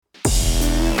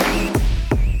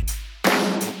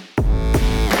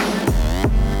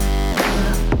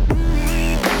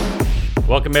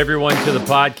Welcome, everyone, to the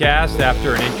podcast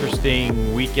after an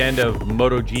interesting weekend of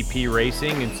MotoGP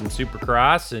racing and some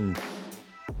Supercross. And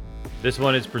this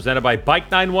one is presented by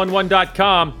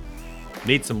Bike911.com.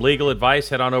 Need some legal advice?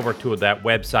 Head on over to that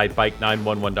website,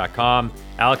 Bike911.com.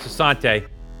 Alex Asante,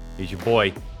 he's your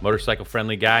boy,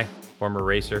 motorcycle-friendly guy, former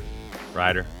racer,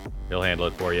 rider. He'll handle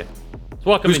it for you. So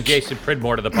welcome in Jason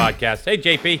Pridmore to the podcast. Hey,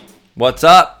 JP. What's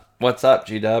up? What's up,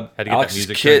 G-Dub? Had to get that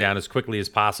music turned down as quickly as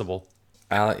possible.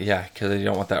 Yeah, because you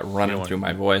don't want that running through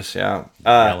my voice. Yeah,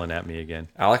 yelling at me again.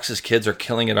 Alex's kids are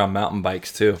killing it on mountain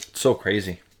bikes too. It's so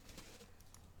crazy.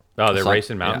 Oh, they're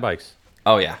racing mountain bikes.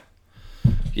 Oh yeah,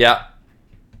 yep.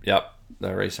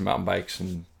 They're racing mountain bikes,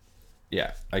 and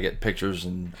yeah, I get pictures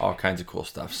and all kinds of cool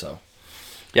stuff. So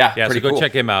yeah, so go cool.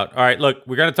 Check him out. All right, look,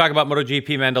 we're going to talk about MotoGP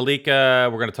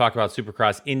Mandalika. We're going to talk about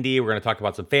Supercross Indy. We're going to talk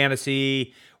about some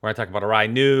fantasy. We're going to talk about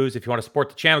Arai News. If you want to support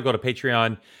the channel, go to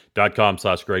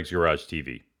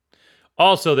patreon.com/Greg'sGarageTV.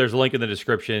 Also, there's a link in the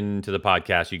description to the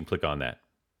podcast. You can click on that.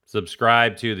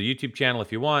 Subscribe to the YouTube channel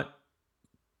if you want.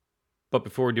 But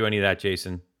before we do any of that,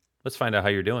 Jason, let's find out how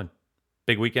you're doing.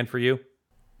 Big weekend for you?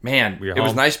 Man, it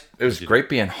was nice. It was great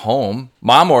being home.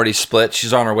 Mom already split.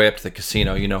 She's on her way up to the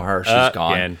casino. You know her. She's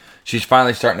gone. Again. She's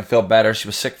finally starting to feel better. She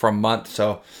was sick for a month,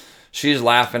 so she's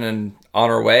laughing and on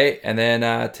her way. And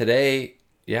then today,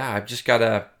 yeah, I've just got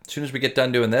to, as soon as we get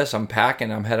done doing this, I'm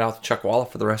packing. I'm heading out to Chuckwalla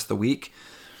for the rest of the week.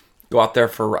 Go out there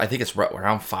for, I think it's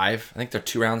round 5. I think they're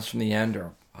 2 rounds from the end,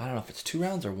 or I don't know if it's 2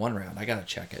 rounds or 1 round. I got to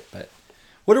check it. But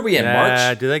what are we in,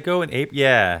 March? Do they go in April?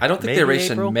 Yeah. I don't think they race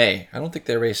in May. I don't think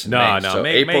they race in May. No, so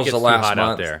May April's gets the last too hot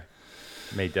month. out there.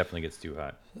 May definitely gets too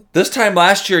hot. This time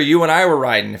last year, you and I were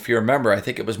riding, if you remember. I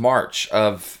think it was March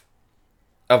of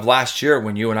last year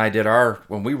when you and I did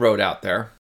when we rode out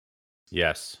there.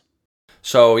 Yes.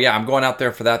 So, yeah, I'm going out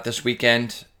there for that this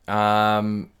weekend.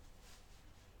 And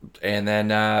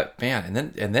then,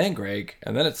 and then, Greg,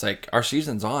 and then it's like our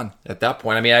season's on at that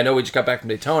point. I mean, I know we just got back from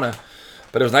Daytona,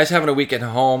 but it was nice having a weekend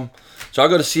home. So I'll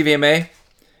go to CVMA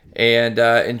and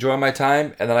enjoy my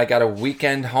time. And then I got a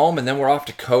weekend home, and then we're off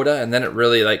to COTA, and then it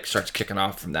really starts kicking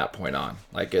off from that point on.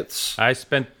 I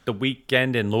spent the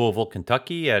weekend in Louisville,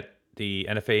 Kentucky at the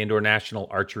NFA Indoor National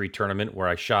Archery Tournament where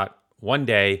I shot one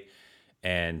day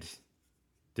and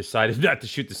decided not to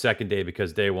shoot the second day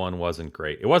because day one wasn't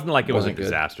great. It wasn't like it was a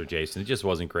disaster, Jason. It just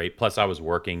wasn't great. Plus, I was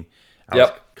working. I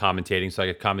was commentating, so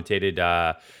I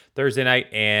commentated Thursday night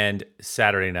and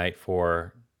Saturday night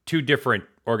for 2 different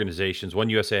organizations, one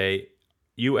USA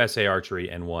Archery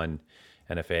and one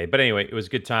NFA. But anyway, it was a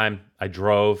good time. I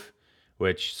drove,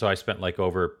 so I spent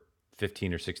over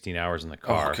 15 or 16 hours in the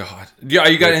car. Oh, God. Yeah,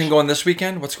 you got anything going this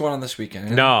weekend? What's going on this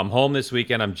weekend? No, I'm home this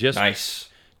weekend. I'm just... Nice.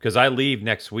 Because I leave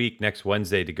next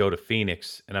Wednesday, to go to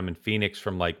Phoenix, and I'm in Phoenix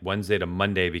from Wednesday to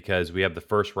Monday because we have the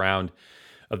first round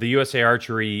of the USA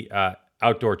Archery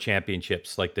Outdoor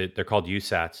Championships, they're called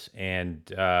USATs, and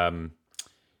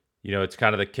it's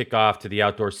kind of the kickoff to the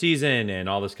outdoor season and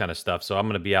all this kind of stuff. So I'm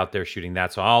going to be out there shooting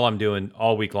that. So all I'm doing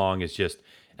all week long is just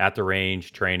at the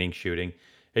range, training, shooting.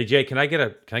 Hey Jay, can I get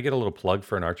a little plug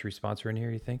for an archery sponsor in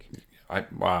here? You think?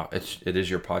 Wow, it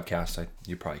is your podcast.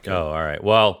 You probably could. Oh, all right.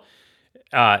 Well.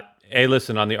 Hey,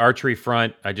 listen, on the archery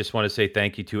front, I just want to say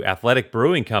thank you to Athletic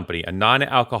Brewing Company, a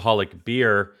non-alcoholic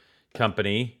beer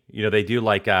company. They do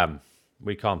we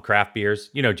call them craft beers.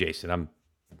 Jason, I'm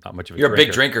not much of a You're drinker. A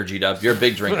big drinker, G-Dub. You're a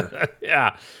big drinker.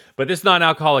 Yeah, but this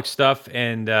non-alcoholic stuff,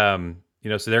 and, so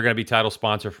they're going to be title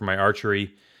sponsor for my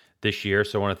archery this year.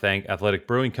 So I want to thank Athletic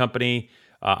Brewing Company.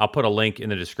 I'll put a link in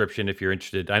the description if you're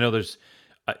interested. I know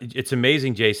it's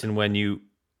amazing, Jason, when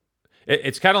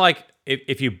it's kind of like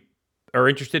if you are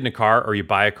interested in a car, or you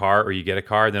buy a car, or you get a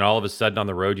car, and then all of a sudden on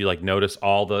the road you notice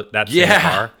all that same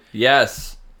car.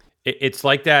 Yes. It's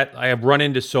like that. I have run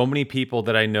into so many people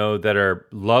that I know that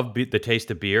love the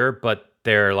taste of beer, but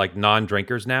they're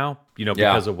non-drinkers now,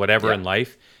 because of whatever in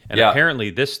life. And apparently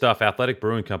this stuff, Athletic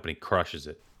Brewing Company, crushes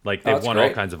it. They've won all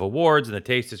kinds of awards, and the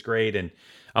taste is great. And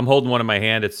I'm holding one in my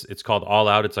hand. It's called All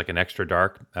Out. It's an extra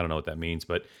dark. I don't know what that means,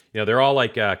 but they're all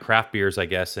craft beers, I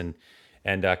guess.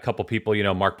 And a couple people,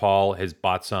 Mark Paul has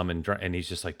bought some, and he's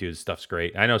just dude, this stuff's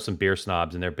great. I know some beer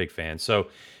snobs, and they're big fans. So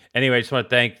anyway, I just want to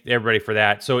thank everybody for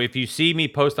that. So if you see me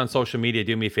post on social media,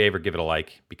 do me a favor, give it a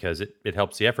like, because it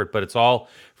helps the effort. But it's all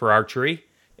for archery,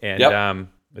 and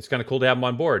it's kind of cool to have them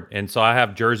on board. And so I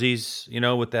have jerseys,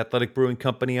 with the Athletic Brewing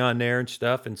Company on there and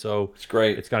stuff. And so it's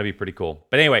great. It's going to be pretty cool.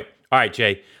 But anyway, all right,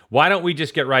 Jay, why don't we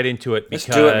just get right into it? Let's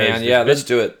do it, man. Yeah, let's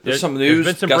do it. There's some news.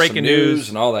 There's been some breaking news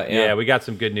and all that. Yeah, we got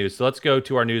some good news. So let's go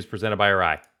to our news presented by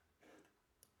Arai.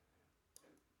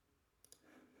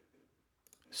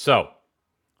 So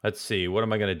let's see. What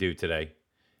am I going to do today?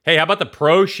 Hey, how about the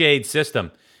ProShade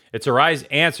system? It's Arai's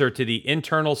answer to the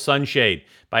internal sunshade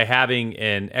by having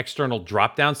an external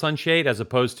drop-down sunshade as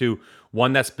opposed to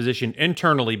one that's positioned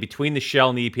internally between the shell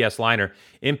and the EPS liner.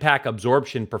 Impact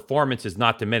absorption performance is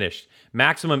not diminished.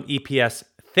 Maximum EPS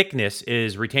thickness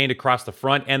is retained across the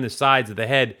front and the sides of the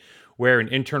head, where an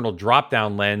internal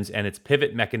drop-down lens and its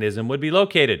pivot mechanism would be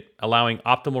located, allowing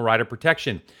optimal rider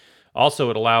protection. Also,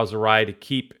 it allows Arai to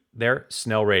keep their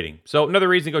Snell rating. So another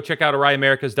reason to go check out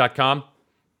AraiAmericas.com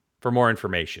for more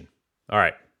information. All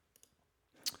right.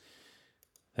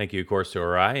 Thank you, of course, to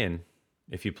Arai. And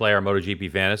if you play our MotoGP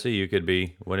Fantasy, you could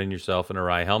be winning yourself an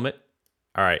Arai helmet.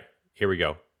 All right, here we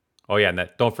go. Oh, yeah, and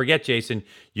don't forget, Jason,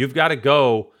 you've got to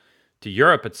go to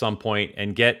Europe at some point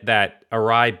and get that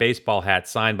Arai baseball hat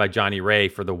signed by Johnny Ray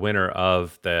for the winner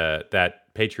of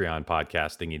that Patreon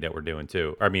podcast thingy that we're doing,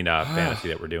 too. Fantasy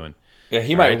that we're doing. Yeah,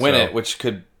 he might win it,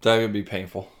 that would be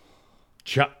painful.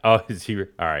 Oh, is he? All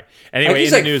right. Anyway,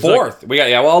 he's in the news, fourth.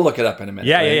 I'll look it up in a minute.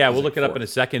 Yeah. We'll look it up in a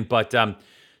second. But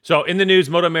so in the news,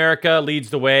 Moto America leads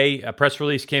the way. A press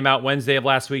release came out Wednesday of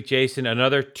last week, Jason.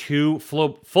 Another 2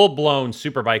 full-blown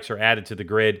superbikes are added to the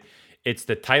grid. It's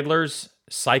the Titler's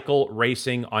Cycle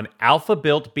Racing on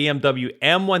Alpha-built BMW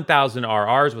M1000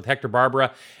 RRs with Hector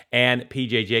Barbera and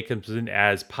PJ Jacobsen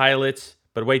as pilots.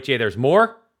 But wait, Jay, there's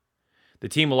more. The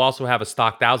team will also have a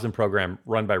Stock 1000 program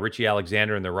run by Richie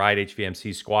Alexander and the Ride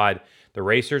HVMC squad. The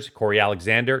racers, Corey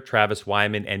Alexander, Travis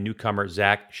Wyman, and newcomer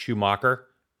Zach Schumacher.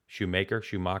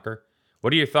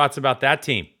 What are your thoughts about that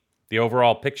team? The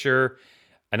overall picture?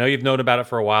 I know you've known about it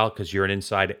for a while because you're an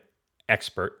inside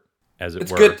expert, as it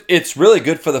were. Good. It's really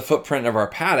good for the footprint of our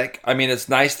paddock. I mean, it's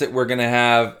nice that we're going to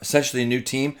have essentially a new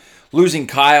team. Losing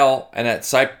Kyle and that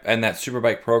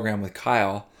Superbike program with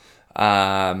Kyle,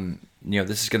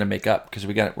 this is going to make up because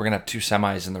we're going to have 2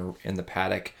 semis in the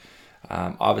paddock.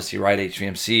 Obviously, Ride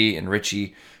HVMC and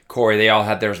Richie, Corey, they all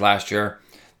had theirs last year.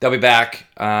 They'll be back.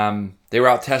 They were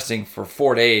out testing for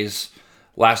 4 days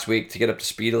last week to get up to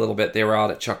speed a little bit. They were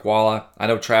out at Chuckwalla. I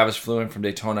know Travis flew in from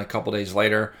Daytona a couple days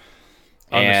later.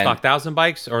 On the Stock 1000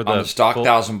 bikes? Or on the Stock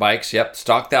 1000 bikes, yep.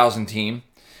 Stock 1000 team.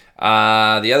 The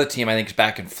other team, I think, is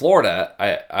back in Florida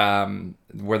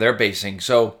where they're basing.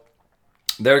 So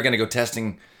they're going to go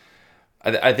testing.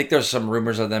 I think there's some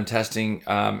rumors of them testing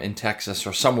in Texas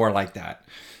or somewhere like that.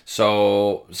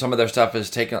 So some of their stuff is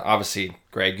taken. Obviously,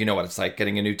 Greg, you know what it's like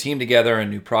getting a new team together, a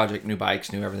new project, new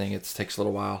bikes, new everything. It takes a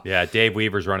little while. Yeah, Dave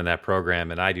Weaver's running that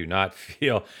program, and I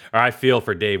feel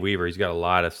for Dave Weaver. He's got a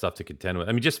lot of stuff to contend with.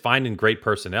 I mean, just finding great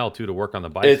personnel, too, to work on the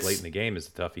bikes late in the game is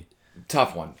a toughie.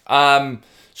 Tough one.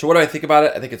 So what do I think about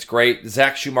it? I think it's great.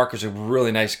 Zach Schumacher's a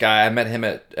really nice guy. I met him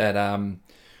at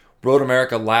Road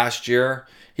America last year.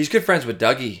 He's good friends with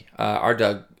Dougie, our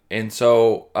Doug. And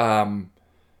so...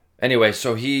 Anyway,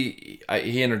 so he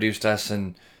introduced us,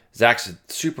 and Zach's a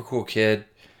super cool kid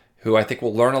who I think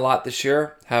will learn a lot this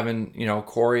year, having,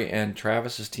 Corey and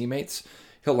Travis as teammates.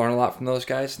 He'll learn a lot from those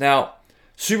guys. Now,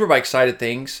 Superbike side of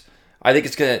things, I think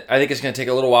it's gonna take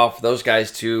a little while for those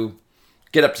guys to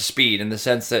get up to speed in the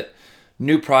sense that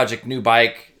new project, new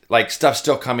bike, like stuff's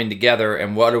still coming together.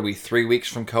 And what are we, 3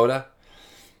 weeks from COTA?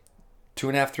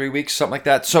 2.5, 3 weeks, something like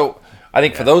that. So I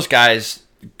think for those guys,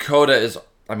 COTA is.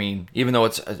 I mean, even though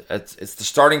it's the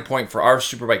starting point for our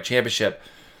Superbike Championship,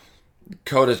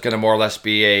 COTA is going to more or less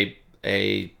be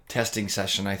a testing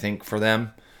session, I think, for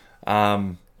them,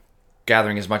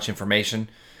 gathering as much information.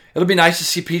 It'll be nice to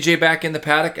see PJ back in the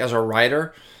paddock as a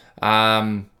rider. We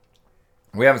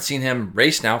haven't seen him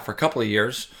race now for a couple of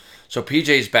years, so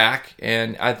PJ's back,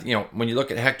 and when you look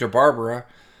at Hector Barbera,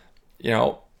 he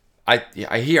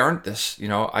earned this.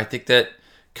 I think that.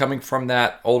 Coming from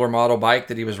that older model bike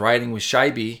that he was riding with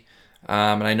Scheibe,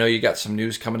 and I know you got some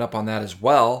news coming up on that as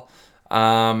well,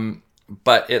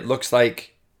 but it looks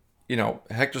like,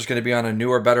 Hector's going to be on a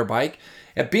newer, better bike.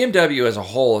 And BMW as a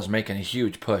whole is making a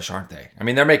huge push, aren't they? I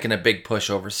mean, they're making a big push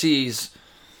overseas.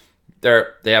 They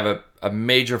have a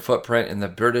major footprint in the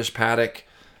British paddock.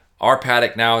 Our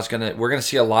paddock now we're going to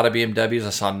see a lot of BMWs.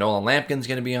 I saw Nolan Lampkin's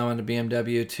going to be on a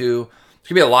BMW too. There's going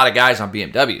to be a lot of guys on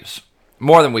BMWs.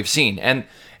 More than we've seen. And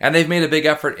they've made a big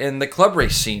effort in the club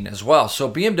race scene as well. So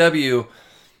BMW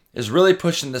is really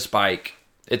pushing this bike.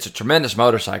 It's a tremendous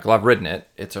motorcycle. I've ridden it.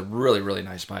 It's a really, really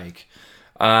nice bike.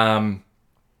 And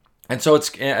so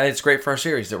it's great for our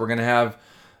series that we're going to have,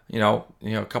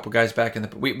 a couple guys back in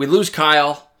the... We lose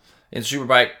Kyle in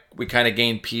Superbike. We kind of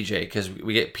gain PJ because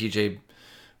we get PJ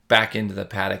back into the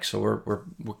paddock. So we're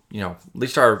at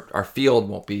least our field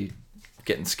won't be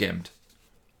getting skimmed.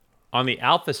 On the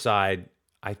Alpha side,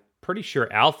 I'm pretty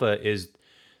sure Alpha is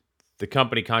the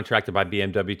company contracted by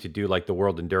BMW to do like the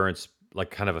World Endurance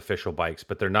like kind of official bikes,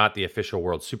 but they're not the official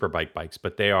World Superbike bikes,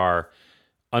 but they are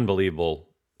unbelievable,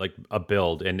 like a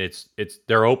build, and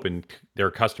they're open, they're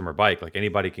a customer bike. Like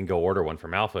anybody can go order one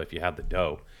from Alpha if you have the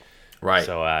dough. Right.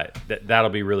 So that'll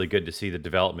be really good to see the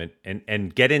development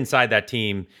and get inside that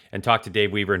team and talk to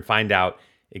Dave Weaver and find out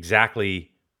exactly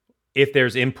if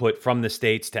there's input from the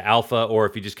States to Alpha, or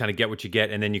if you just kind of get what you get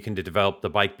and then you can develop the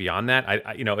bike beyond that.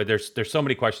 There's so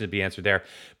many questions to be answered there.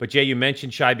 But Jay, you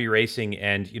mentioned Scheibe Racing,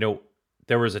 and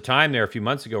there was a time there a few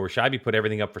months ago where Scheibe put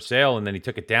everything up for sale and then he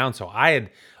took it down. So I had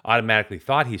automatically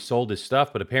thought he sold his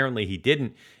stuff, but apparently he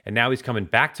didn't. And now he's coming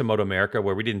back to Moto America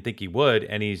where we didn't think he would.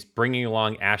 And he's bringing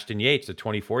along Ashton Yates, a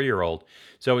 24-year-old.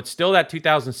 So it's still that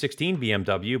 2016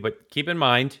 BMW, but keep in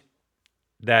mind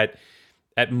that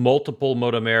at multiple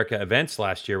Moto America events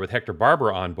last year with Hector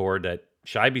Barber on board, that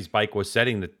Scheibe's bike was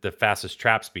setting the fastest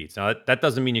trap speeds. Now, that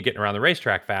doesn't mean you're getting around the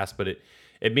racetrack fast, but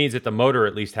it means that the motor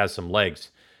at least has some legs.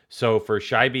 So for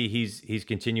Scheibe, he's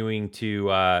continuing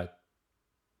to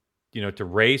to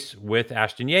race with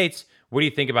Ashton Yates. What do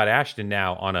you think about Ashton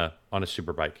now on a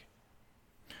superbike?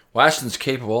 Well, Ashton's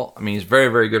capable. I mean, he's a very,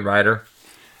 very good rider.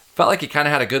 Felt like he kind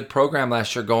of had a good program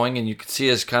last year going, and you could see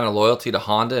his kind of loyalty to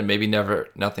Honda, and maybe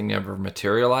nothing ever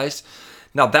materialized.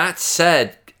 Now, that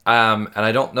said, and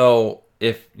I don't know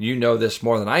if you know this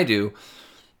more than I do,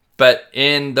 but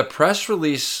in the press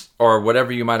release or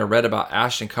whatever you might have read about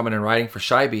Ashton coming and riding for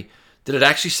Scheibe, did it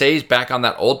actually say he's back on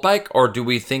that old bike, or do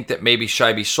we think that maybe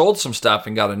Scheibe sold some stuff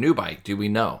and got a new bike? Do we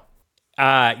know?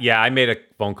 Yeah, I made a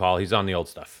phone call. He's on the old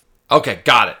stuff. Okay,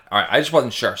 got it. All right, I just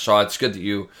wasn't sure, so it's good that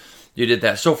you did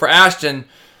that. So for Ashton,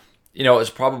 it's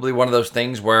probably one of those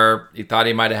things where he thought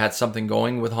he might have had something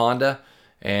going with Honda,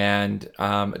 and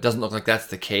it doesn't look like that's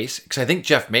the case. Because I think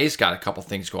Jeff May's got a couple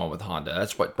things going with Honda.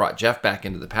 That's what brought Jeff back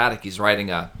into the paddock. He's riding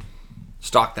a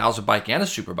stock 1000 bike and a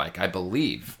super bike, I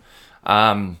believe.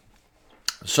 It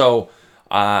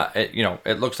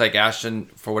looks like Ashton,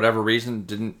 for whatever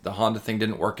reason, the Honda thing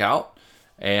didn't work out,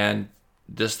 and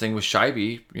this thing with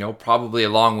Scheibe, probably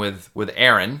along with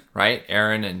Aaron, right?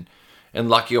 Aaron and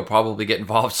Lucky will probably get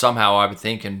involved somehow, I would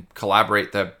think, and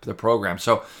collaborate the program.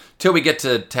 So till we get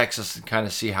to Texas and kind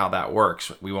of see how that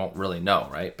works, we won't really know,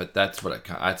 right? But that's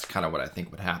kind of what I think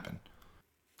would happen.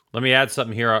 Let me add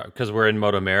something here because we're in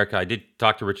Moto America. I did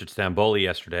talk to Richard Stamboli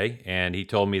yesterday, and he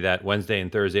told me that Wednesday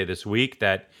and Thursday this week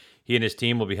that he and his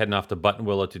team will be heading off to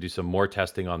Buttonwillow to do some more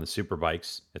testing on the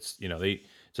superbikes. It's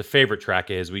it's a favorite track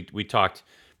of his. We talked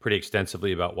pretty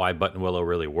extensively about why Buttonwillow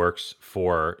really works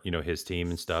for his team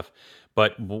and stuff.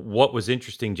 But what was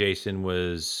interesting, Jason,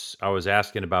 was I was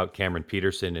asking about Cameron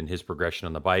Peterson and his progression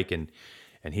on the bike, and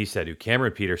he said,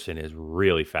 Cameron Peterson is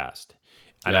really fast.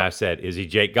 And I said, is he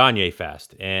Jake Gagne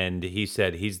fast? And he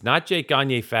said, he's not Jake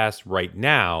Gagne fast right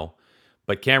now,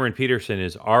 but Cameron Peterson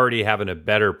is already having a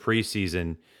better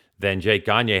preseason than Jake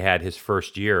Gagne had his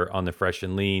first year on the Fresh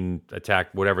and Lean Attack,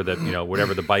 whatever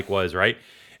the bike was, right?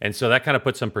 And so that kind of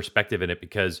puts some perspective in it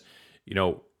because,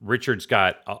 Richard's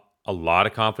got a lot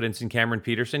of confidence in Cameron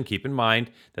Peterson. Keep in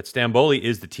mind that Stamboli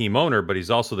is the team owner, but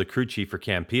he's also the crew chief for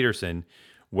Cam Peterson,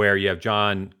 where you have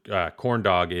John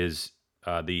Corndog is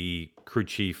the crew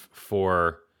chief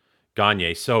for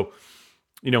Gagne. So,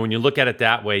 when you look at it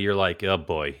that way, you're like, oh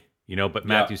boy, but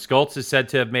Matthew Schultz is said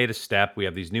to have made a step. We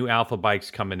have these new Alpha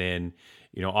bikes coming in.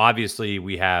 Obviously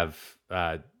we have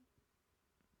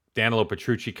Danilo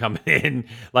Petrucci coming in.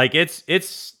 Like it's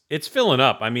filling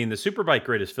up. I mean, the Superbike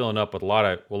grid is filling up with a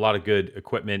lot of good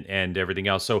equipment and everything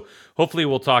else. So hopefully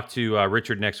we'll talk to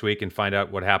Richard next week and find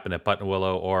out what happened at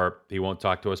Buttonwillow, or he won't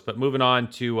talk to us. But moving on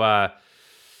to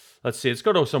let's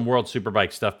go to some World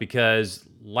Superbike stuff, because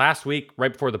last week,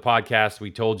 right before the podcast, we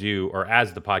told you, or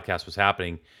as the podcast was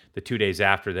happening, the 2 days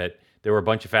after, that there were a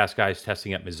bunch of fast guys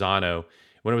testing at Misano.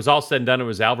 When it was all said and done, it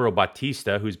was Alvaro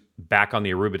Bautista, who's back on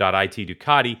the Aruba.it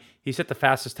Ducati. He set the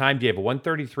fastest time, Dave, a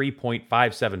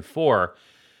 1:33.574.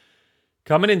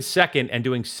 Coming in second and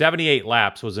doing 78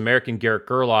 laps was American Garrett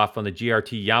Gerloff on the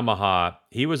GRT Yamaha.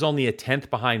 He was only a 10th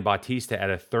behind Bautista at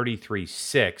a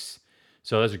 33.6.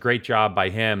 So that's a great job by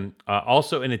him.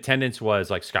 Also in attendance was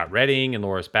like Scott Redding and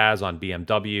Loris Baz on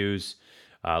BMWs.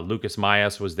 Lucas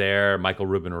Mayas was there, Michael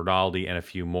Ruben Rinaldi, and a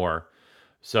few more.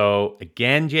 So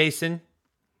again, Jason,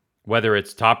 whether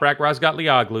it's Toprak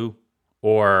Razgatlioglu,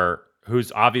 or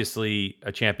who's obviously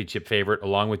a championship favorite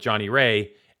along with Johnny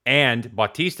Ray, and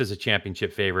Bautista's a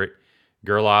championship favorite,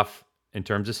 Gerloff, in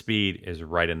terms of speed, is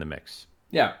right in the mix.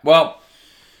 Yeah, well,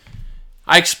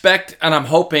 I expect, and I'm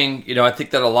hoping, I think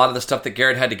that a lot of the stuff that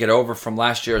Garrett had to get over from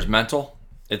last year is mental.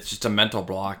 It's just a mental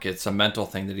block. It's a mental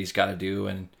thing that he's got to do.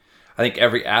 And I think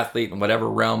every athlete in whatever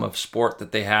realm of sport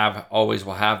that they have always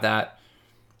will have that.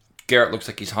 Garrett looks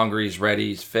like he's hungry, he's ready,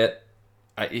 he's fit.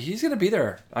 He's going to be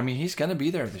there. I mean, he's going to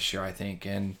be there this year, I think.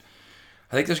 And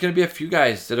I think there's going to be a few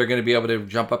guys that are going to be able to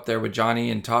jump up there with Johnny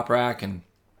and Toprak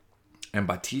and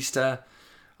Batista.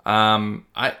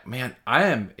 I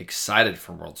am excited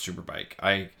for World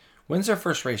Superbike. When's their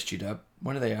first race, G-Dub?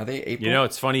 When are they? Are they April? You know,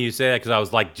 it's funny you say that because I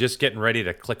was like just getting ready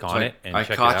to click on it and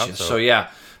check it out. You. So yeah,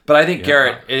 but I think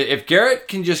Garrett, if Garrett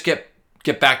can just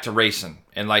get back to racing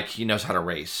and like he knows how to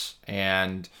race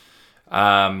and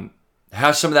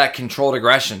have some of that controlled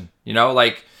aggression, you know,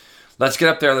 like let's get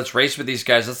up there, let's race with these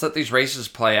guys, let's let these races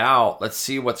play out, let's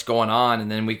see what's going on, and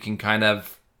then we can kind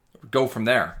of go from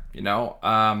there. You know,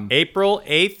 April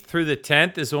 8th through the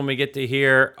 10th is when we get to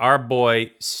hear our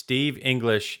boy Steve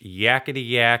English yakety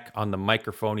yak on the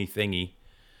microphony thingy.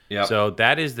 Yeah. So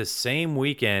that is the same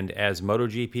weekend as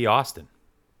MotoGP Austin.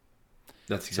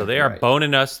 That's exactly so they are right.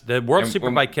 boning us. The World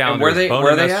Superbike calendar is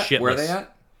boning us shitless. Where are they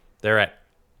at? They're at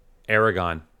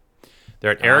Aragon.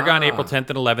 They're at Aragon April 10th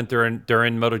and 11th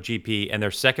during MotoGP, and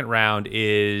their second round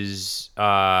is the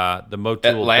Motul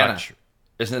Atlanta. Dutch.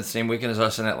 Isn't it the same weekend as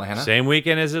us in Atlanta? Same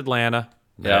weekend as Atlanta.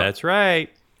 Yeah, that's right.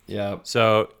 Yeah.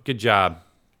 So good job.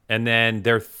 And then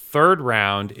their third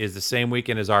round is the same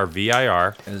weekend as our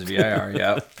VIR. As VIR,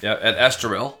 yeah. At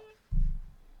Estoril.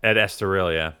 At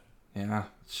Estoril, yeah. Yeah,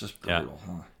 it's just brutal,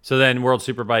 huh? So then World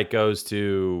Superbike goes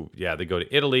to, they go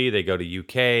to Italy, they go to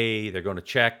UK, they're going to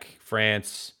Czech,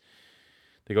 France,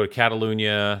 they go to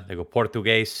Catalonia, they go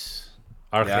Portuguese,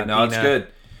 Argentina. Yeah, no, it's good.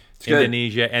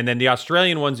 Indonesia, and then the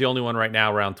Australian one's the only one right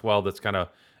now, round 12. That's kind of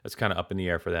up in the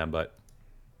air for them. But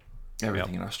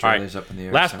everything in Australia is up in the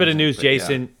air. Last bit of news,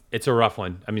 Jason. Yeah. It's a rough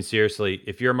one. I mean, seriously,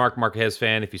 if you're a Marc Marquez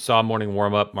fan, if you saw morning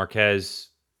warm up, Marquez,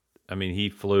 I mean, he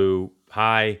flew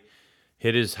high,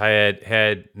 hit his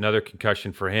head, another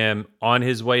concussion for him. On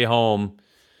his way home,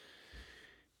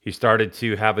 he started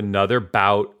to have another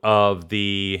bout of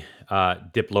the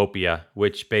diplopia,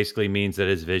 which basically means that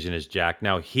his vision is jacked.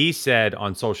 Now, he said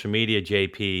on social media,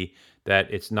 JP,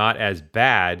 that it's not as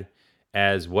bad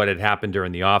as what had happened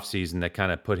during the offseason that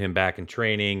kind of put him back in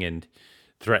training and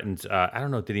threatened, I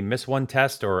don't know, did he miss one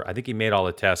test? Or I think he made all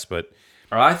the tests, but...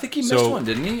 I think he missed one,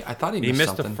 didn't he? I thought he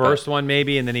missed the first one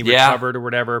maybe, and then he recovered or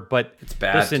whatever. But it's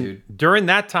bad, dude. During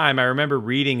that time, I remember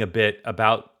reading a bit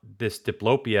about this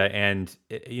diplopia, and,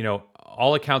 you know,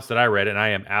 all accounts that I read, and I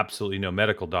am absolutely no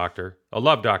medical doctor, a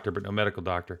love doctor, but no medical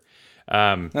doctor.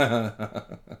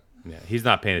 He's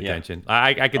not paying attention.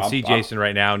 Yeah. I can see Jason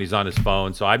right now, and he's on his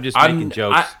phone, so I'm just making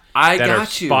jokes that are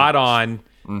spot on,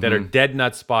 that are dead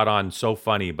nuts spot on, so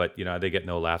funny, but, you know, they get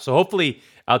no laugh. So hopefully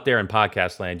out there in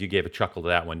podcast land, you gave a chuckle to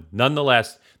that one.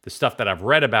 Nonetheless, the stuff that I've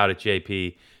read about it,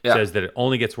 JP, says that it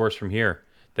only gets worse from here.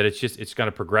 That it's going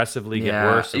to progressively get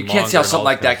worse. You can't see how something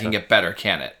like that can get better,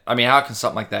 can it? I mean, how can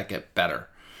something like that get better?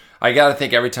 I got to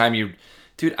think every time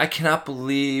dude, I cannot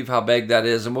believe how big that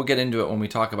is, and we'll get into it when we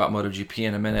talk about MotoGP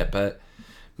in a minute. But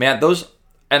man, those,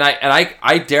 and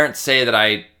I daren't say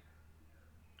that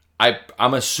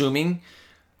I'm assuming.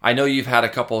 I know you've had a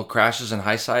couple of crashes and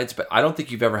high sides, but I don't think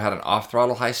you've ever had an off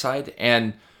throttle high side.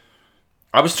 And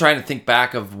I was trying to think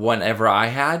back of whenever I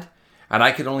had, and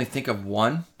I could only think of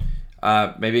one.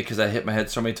 Maybe because I hit my head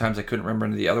so many times I couldn't remember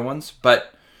any of the other ones.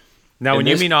 But now, when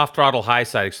you mean off throttle high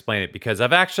side, explain it, because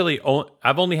I've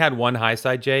only had one high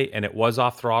side, Jay, and it was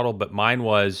off throttle, but mine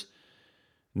was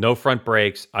no front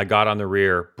brakes. I got on the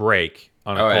rear brake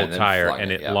on a cold tire,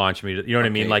 and it launched me. You know what I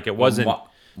mean? Like it wasn't.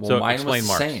 So mine explain, was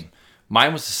the same.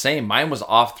 Mine was the same. Mine was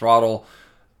off throttle,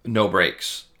 no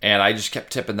brakes, and I just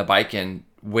kept tipping the bike in,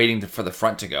 waiting for the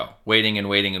front to go, waiting and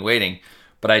waiting and waiting.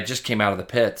 But I just came out of the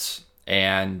pits,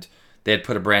 and they had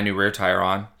put a brand new rear tire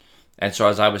on. And so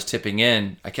as I was tipping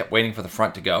in, I kept waiting for the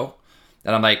front to go.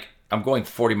 And I'm like, I'm going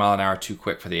 40 mile an hour too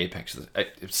quick for the apex.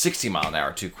 60 mile an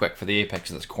hour too quick for the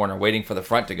apex of this corner, waiting for the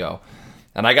front to go.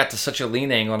 And I got to such a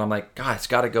lean angle, and I'm like, God, it's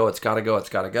got to go, it's got to go, it's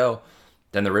got to go.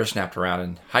 Then the rear snapped around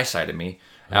and high-sided me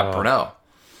at Brno.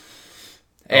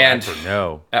 And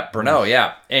at Brno,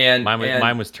 yeah. And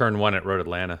mine was turn one at Road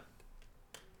Atlanta.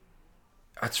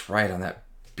 That's right, on that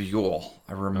Buell.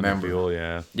 I remember. Buell,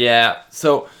 yeah. Yeah.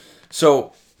 So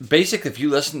basically, if you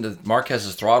listen to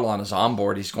Marquez's throttle on his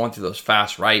onboard, he's going through those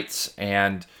fast rights,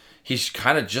 and he's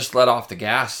kind of just let off the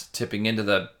gas, tipping into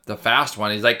the fast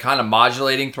one. He's like kind of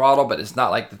modulating throttle, but it's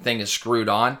not like the thing is screwed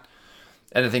on,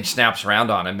 and the thing snaps around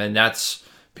on him. And that's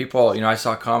people, you know, I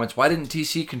saw comments, why didn't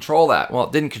TC control that? Well,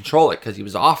 it didn't control it because he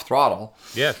was off throttle.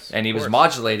 Yes. And he was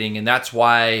modulating, and that's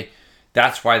why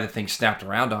the thing snapped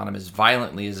around on him as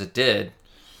violently as it did.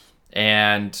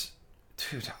 And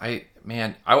dude, I'm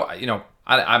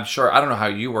sure, I don't know how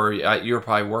you were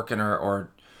probably working or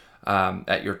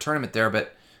at your tournament there,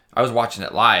 but I was watching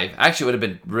it live. Actually, it would have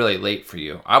been really late for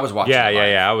you. I was watching. Yeah, it live.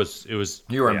 yeah. It was.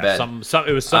 You were in bed.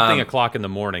 It was something o'clock in the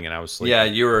morning, and I was sleeping. Yeah,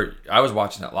 you were. I was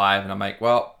watching it live, and I'm like,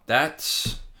 well,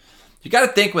 that's. You got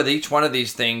to think with each one of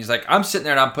these things. Like, I'm sitting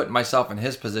there and I'm putting myself in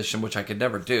his position, which I could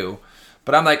never do.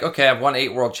 But I'm like, okay, I've won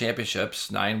 8 world championships,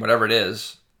 9, whatever it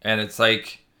is, and it's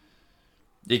like.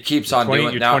 It keeps on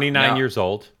doing. You're 29 years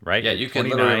old, right? Yeah, you can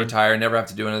literally retire, never have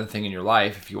to do another thing in your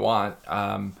life if you want.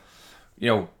 And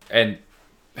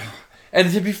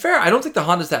to be fair, I don't think the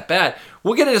Honda's that bad.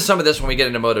 We'll get into some of this when we get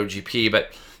into MotoGP,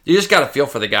 but you just got to feel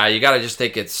for the guy. You got to just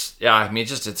think it's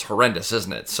horrendous,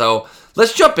 isn't it? So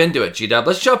let's jump into it, G-Dub.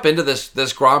 Let's jump into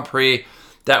this Grand Prix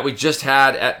that we just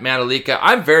had at Mandalika.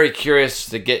 I'm very curious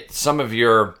to get some of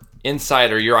your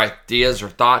insight or your ideas or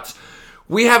thoughts.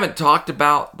 We haven't talked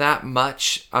about that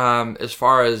much as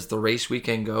far as the race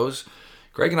weekend goes.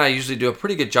 Greg and I usually do a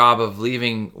pretty good job of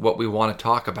leaving what we want to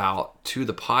talk about to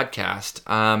the podcast.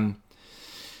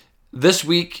 This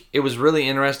week, it was really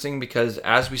interesting because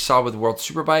as we saw with World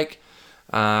Superbike,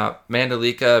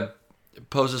 Mandalika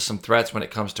poses some threats when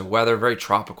it comes to weather. Very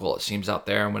tropical, it seems, out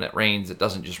there. And when it rains, it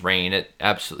doesn't just rain. It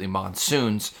absolutely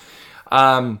monsoons.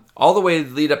 All the way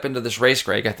lead up into this race,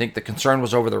 Greg, I think the concern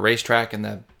was over the racetrack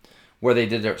and where they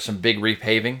did some big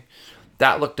repaving.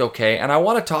 That looked okay. And I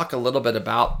want to talk a little bit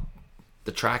about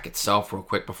the track itself real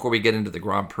quick before we get into the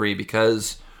Grand Prix,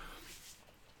 because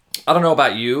I don't know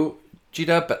about you,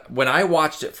 G-Dub, but when I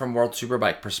watched it from World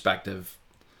Superbike perspective,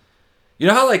 you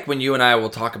know how like when you and I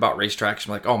will talk about racetracks,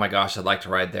 I'm like, oh my gosh, I'd like to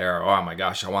ride there. Or, oh my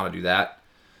gosh, I want to do that.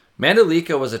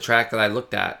 Mandalika was a track that I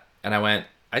looked at and I went,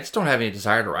 I just don't have any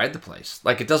desire to ride the place.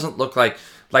 Like, it doesn't look like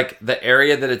the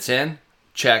area that it's in,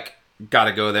 check, got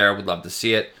to go there, would love to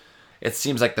see it. It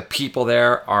seems like the people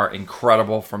there are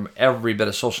incredible from every bit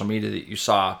of social media that you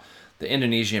saw. The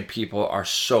Indonesian people are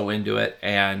so into it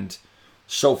and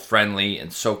so friendly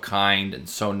and so kind and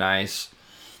so nice.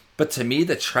 But to me,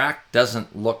 the track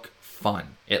doesn't look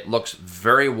fun. It looks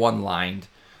very one-lined.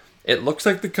 It looks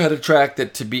like the kind of track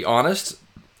that, to be honest,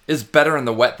 is better in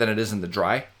the wet than it is in the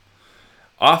dry.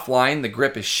 Offline, the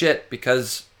grip is shit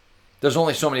because there's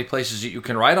only so many places that you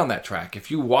can ride on that track. If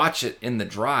you watch it in the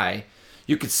dry,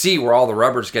 you could see where all the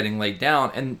rubber's getting laid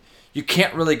down, and you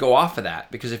can't really go off of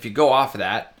that because if you go off of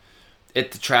that, the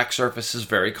track surface is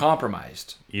very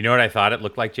compromised. You know what I thought it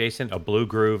looked like, Jason? A blue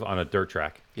groove on a dirt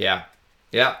track. Yeah.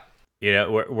 Yeah. You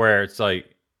know, where it's like,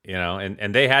 you know,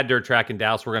 and they had dirt track in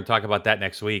Dallas. We're going to talk about that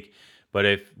next week.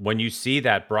 But when you see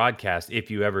that broadcast, if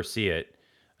you ever see it,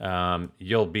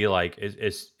 you'll be like,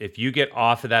 if you get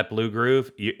off of that blue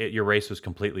groove, your race was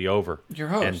completely over. Your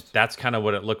host. And that's kind of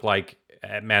what it looked like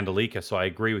at Mandalika. So I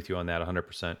agree with you on that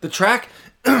 100%.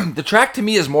 The track to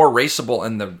me is more raceable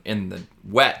in the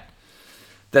wet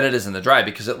than it is in the dry,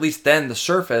 because at least then the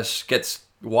surface gets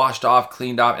washed off,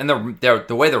 cleaned off, and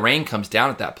the way the rain comes down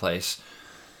at that place,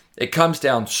 it comes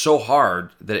down so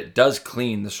hard that it does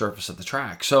clean the surface of the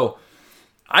track. So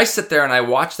I sit there and I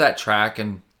watch that track,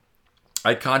 and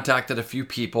I contacted a few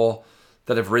people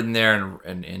that have ridden there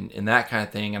and that kind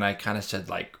of thing, and I kind of said,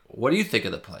 like, what do you think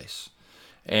of the place?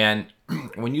 And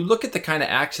when you look at the kind of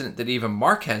accident that even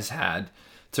Marquez had,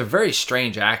 it's a very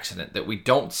strange accident that we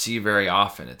don't see very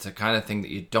often. It's a kind of thing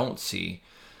that you don't see.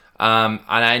 And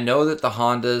I know that the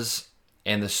Hondas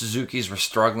and the Suzukis were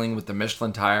struggling with the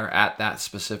Michelin tire at that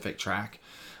specific track.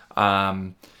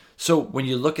 So when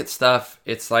you look at stuff,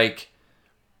 it's like,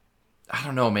 I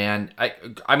don't know, man.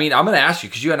 I mean, I'm going to ask you,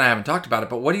 because you and I haven't talked about it,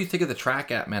 but what do you think of the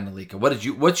track at Mandalika?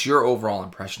 What's your overall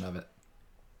impression of it?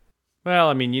 Well,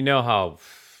 I mean, you know how,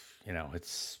 you know,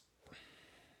 it's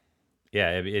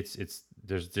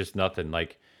there's just nothing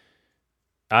like.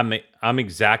 I'm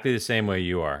exactly the same way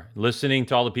you are. Listening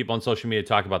to all the people on social media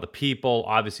talk about the people,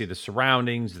 obviously the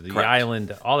surroundings, the Correct.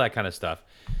 Island, all that kind of stuff.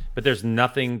 But there's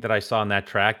nothing that I saw on that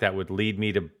track that would lead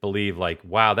me to believe like,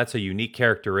 wow, that's a unique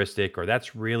characteristic, or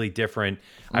that's really different.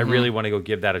 Mm-hmm. I really want to go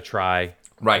give that a try.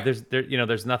 Right.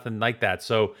 There's nothing like that.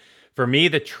 So for me,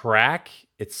 the track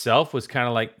itself was kind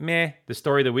of like, meh. The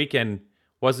story of the weekend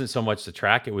wasn't so much the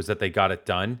track; it was that they got it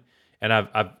done. And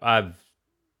I've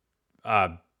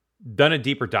done a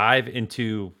deeper dive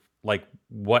into like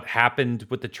what happened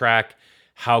with the track,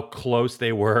 how close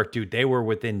they were. Dude, they were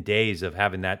within days of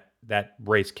having that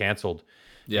race canceled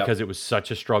because it was such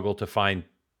a struggle to find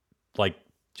like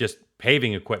just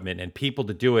paving equipment and people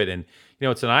to do it. And, you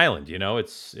know, it's an island, you know,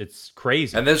 it's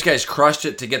crazy. And those guys crushed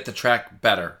it to get the track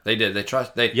better. They did. They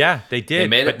did. They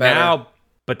made it better.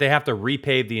 But they have to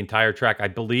repave the entire track. I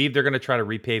believe they're going to try to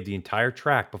repave the entire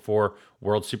track before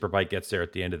World Superbike gets there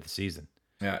at the end of the season.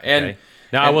 Yeah, and okay?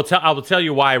 Now I will tell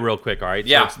you why real quick. All right,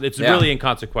 yeah, so it's really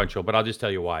inconsequential, but I'll just tell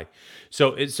you why.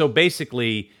 So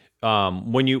basically,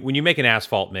 when you make an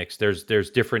asphalt mix, there's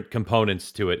different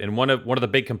components to it, and one of the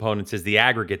big components is the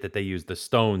aggregate that they use, the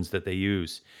stones that they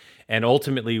use. And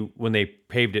ultimately, when they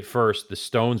paved it first, the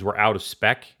stones were out of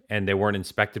spec and they weren't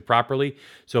inspected properly.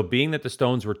 So, being that the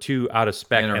stones were too out of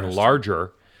spec and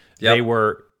larger, they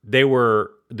were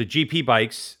the GP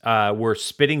bikes were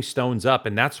spitting stones up,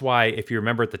 and that's why, if you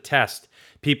remember at the test,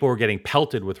 people were getting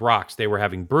pelted with rocks. They were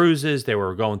having bruises. They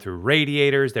were going through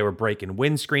radiators. They were breaking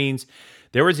windscreens.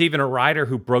 There was even a rider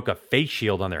who broke a face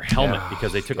shield on their helmet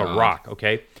because they took a rock,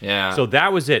 okay? Yeah. So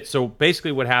that was it. So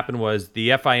basically what happened was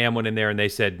the FIM went in there and they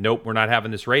said, nope, we're not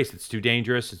having this race. It's too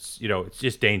dangerous. It's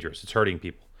just dangerous. It's hurting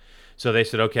people. So they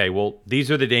said, okay, well,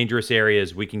 these are the dangerous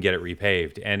areas. We can get it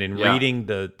repaved. And in reading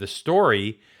the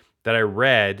story that I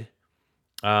read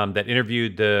that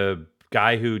interviewed the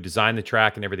guy who designed the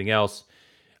track and everything else,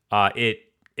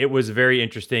 it was very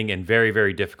interesting and very,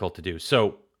 very difficult to do.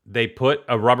 So they put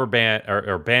a rubber band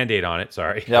or Band-Aid on it.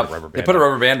 Sorry. Yep. They put a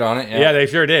rubber band on it. Yeah, they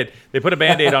sure did. They put a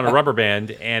Band-Aid on a rubber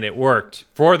band and it worked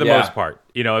for the most part.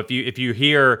 If you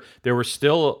hear, there were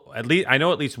still at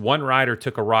least one rider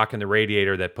took a rock in the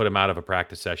radiator that put him out of a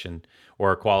practice session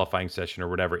or a qualifying session or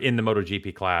whatever in the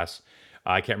MotoGP class.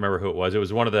 I can't remember who it was. It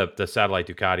was one of the satellite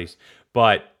Ducatis.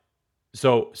 But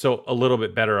so a little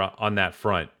bit better on that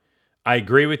front. I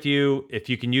agree with you. If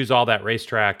you can use all that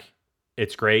racetrack,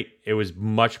 it's great. It was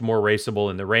much more raceable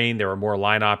in the rain. There were more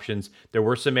line options. There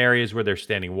were some areas where there's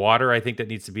standing water, I think, that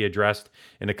needs to be addressed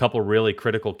in a couple really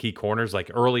critical key corners.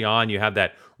 Like early on, you have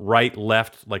that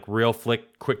right-left, like real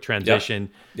quick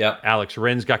transition. Yep. Alex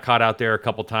Rins got caught out there a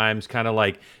couple times, kind of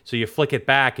like, so you flick it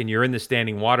back and you're in the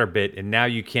standing water bit, and now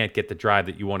you can't get the drive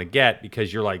that you want to get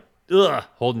because you're like,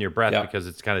 holding your breath because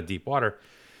it's kind of deep water.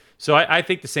 So I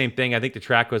think the same thing. I think the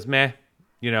track was meh.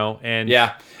 And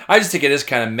yeah, I just think it is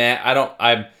kind of meh.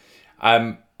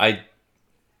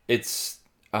 It's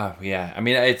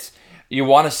you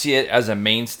want to see it as a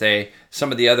mainstay.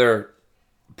 Some of the other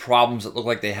problems that look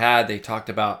like they talked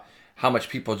about how much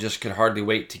people just could hardly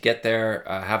wait to get there,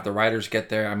 have the riders get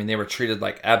there. I mean, they were treated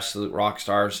like absolute rock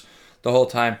stars the whole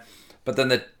time. But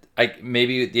then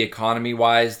maybe the economy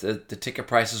wise, the ticket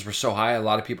prices were so high, a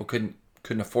lot of people couldn't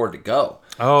afford to go.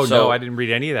 Oh, so, no, I didn't read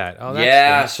any of that. Oh,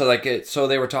 that's good. So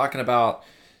they were talking about,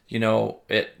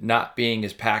 it not being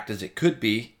as packed as it could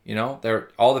be.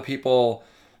 All the people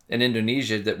in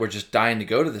Indonesia that were just dying to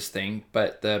go to this thing,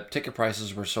 but the ticket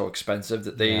prices were so expensive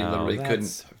that they literally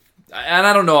couldn't. And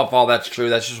I don't know if all that's true.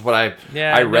 That's just what I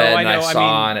read and I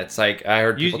saw, and it's like I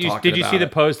heard people talking about. Did you see the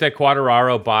post that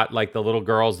Quadraro bought, like the little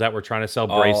girls that were trying to sell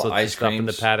bracelets and stuff in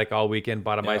the paddock all weekend,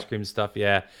 bought them ice cream stuff?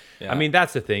 Yeah. I mean,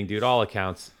 that's the thing, dude. All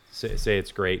accounts say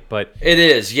it's great, but it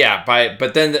is, yeah.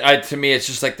 But then to me, it's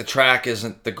just like the track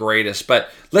isn't the greatest. But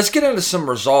let's get into some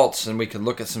results, and we can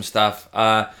look at some stuff.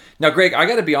 Now, Greg, I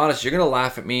got to be honest. You're gonna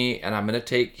laugh at me, and I'm gonna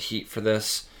take heat for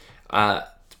this.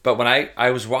 But when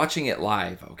I was watching it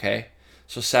live, okay,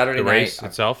 so Saturday night, race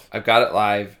itself, I've got it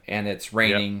live, and it's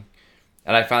raining,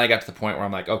 and I finally got to the point where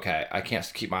I'm like, okay, I can't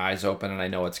keep my eyes open, and I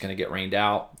know it's gonna get rained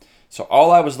out. So all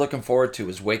I was looking forward to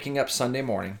was waking up Sunday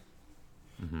morning,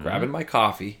 grabbing my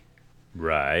coffee,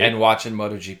 right, and watching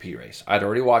MotoGP race. I'd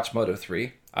already watched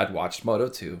Moto3. I'd watched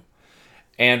Moto2.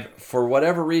 And for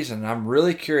whatever reason, I'm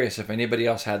really curious if anybody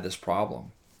else had this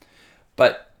problem.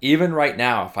 But even right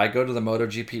now, if I go to the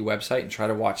MotoGP website and try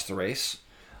to watch the race,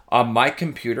 on my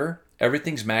computer,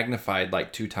 everything's magnified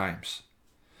like 2 times.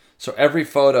 So every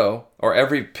photo or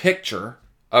every picture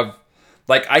of,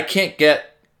 like, I can't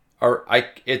get,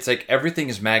 it's like everything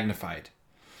is magnified.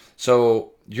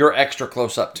 So you're extra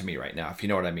close up to me right now, if you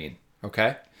know what I mean.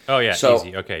 Okay? Oh, yeah,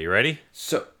 easy. Okay, you ready?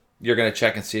 So you're going to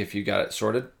check and see if you got it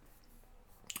sorted?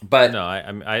 But no,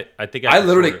 I think I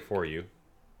literally sort it for you.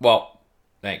 Well,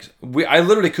 thanks. I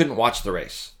literally couldn't watch the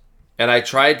race. And I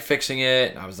tried fixing it,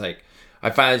 and I was like,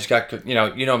 I finally just got,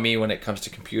 you know me when it comes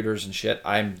to computers and shit.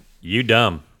 You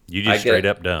dumb. You just straight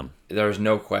up dumb. There's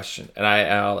no question. And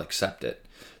I'll accept it.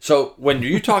 So when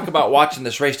you talk about watching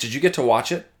this race, did you get to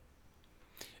watch it?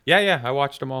 Yeah, I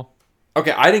watched them all.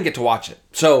 Okay, I didn't get to watch it.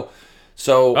 So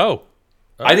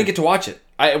I didn't get to watch it,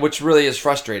 which really is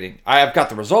frustrating. I've got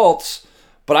the results,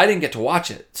 but I didn't get to watch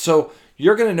it. So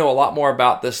you're going to know a lot more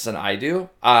about this than I do.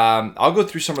 I'll go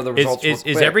through some of the results.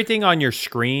 Is everything on your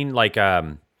screen like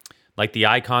the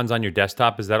icons on your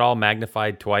desktop? Is that all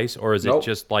magnified twice, or is it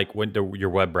just like your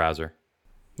web browser?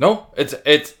 No,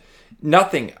 it's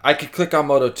nothing. I can click on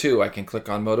Moto 2. I can click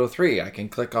on Moto 3. I can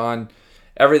click on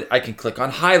I can click on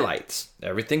highlights.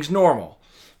 Everything's normal.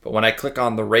 But when I click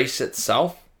on the race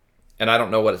itself, and I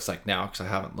don't know what it's like now because I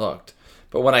haven't looked,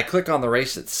 but when I click on the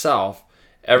race itself,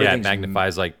 everything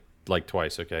magnifies like like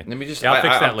twice. Okay. Let me just. Yeah, I'll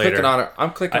fix that I'm later. Clicking on it.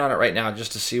 I'm clicking on it right now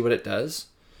just to see what it does.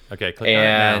 Okay, click on it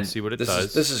now and see what it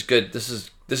does. This is good. This is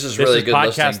really good.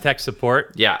 Podcast listening. tech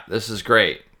support. Yeah, this is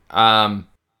great. Well,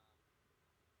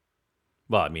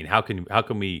 I mean, how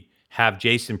can we have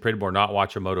Jason Pridmore not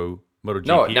watch a MotoGP?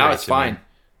 No, now race? it's fine.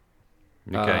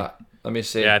 Okay. Let me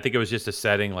see. Yeah, I think it was just a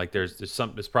setting. Like there's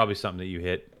probably something that you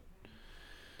hit.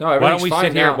 No, everything's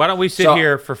fine now. Why don't we sit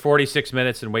here for 46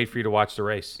 minutes and wait for you to watch the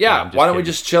race? Yeah. Why don't we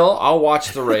just chill? I'll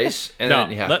watch the race. And no,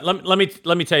 then, yeah.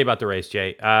 let me tell you about the race,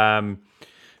 Jay.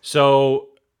 So,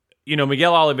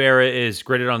 Miguel Oliveira is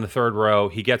gridded on the third row.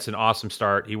 He gets an awesome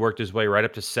start. He worked his way right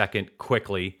up to second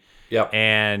quickly. Yep.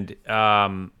 And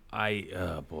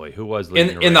oh boy, who was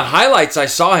leading in the highlights? I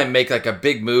saw him make like a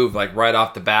big move, like right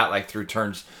off the bat, like through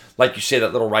turns, like you say,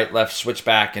 that little right-left switch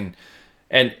back, and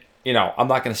I'm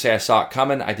not going to say I saw it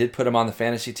coming. I did put him on the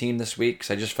fantasy team this week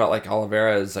because I just felt like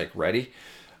Oliveira is like ready.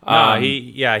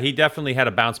 He definitely had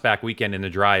a bounce back weekend in the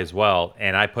dry as well,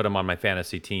 and I put him on my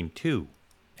fantasy team too.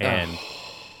 And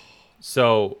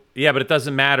so, yeah, but it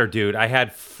doesn't matter, dude. I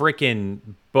had freaking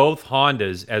both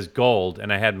Hondas as gold,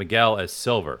 and I had Miguel as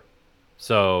silver.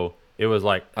 So it was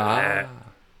like,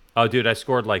 oh, dude, I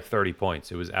scored like 30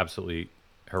 points. It was absolutely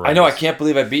horrendous. I know, I can't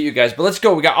believe I beat you guys, but let's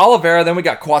go. We got Oliveira, then we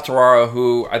got Quartararo,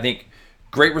 who I think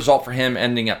great result for him,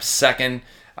 ending up second.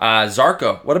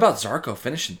 Zarco, what about Zarco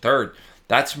finishing third?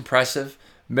 That's impressive.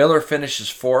 Miller finishes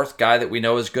fourth, guy that we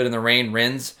know is good in the rain.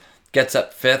 Rins gets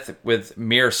up fifth with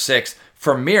Mir sixth.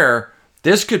 For Mir,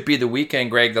 this could be the weekend,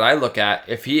 Greg, that I look at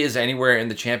if he is anywhere in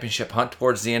the championship hunt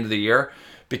towards the end of the year.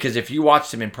 Because if you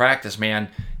watched him in practice, man,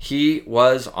 he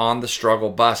was on the struggle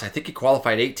bus. I think he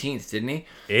qualified 18th, didn't he?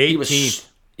 18th.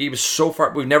 He was so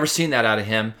far. We've never seen that out of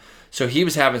him. So he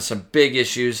was having some big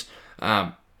issues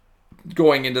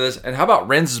going into this. And how about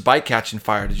Rins' bike catching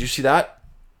fire? Did you see that?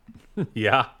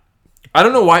 Yeah. I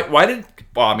don't know why.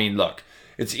 Well, I mean, look,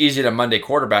 it's easy to Monday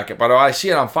quarterback it, but when I see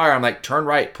it on fire, I'm like, turn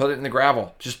right, put it in the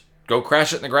gravel. Just go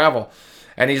crash it in the gravel.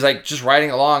 And he's like just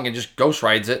riding along and just ghost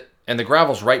rides it. And the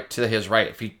gravel's right to his right.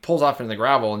 If he pulls off into the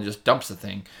gravel and just dumps the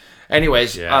thing.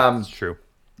 Anyways. Yeah, that's true.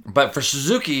 But for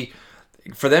Suzuki,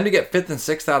 for them to get 5th and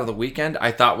 6th out of the weekend,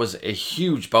 I thought was a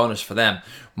huge bonus for them.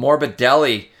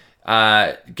 Morbidelli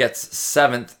gets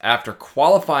 7th after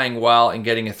qualifying well and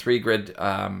getting a 3-grid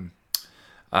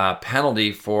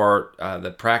penalty for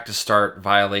the practice start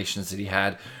violations that he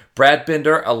had. Brad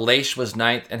Binder, Aleix was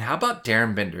 9th. And how about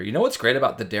Darren Binder? You know what's great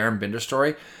about the Darren Binder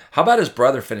story? How about his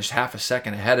brother finished half a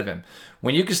second ahead of him?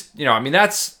 When you just, I mean,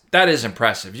 that is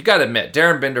impressive. You got to admit,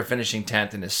 Darren Binder finishing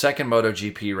 10th in his second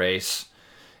MotoGP race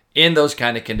in those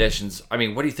kind of conditions. I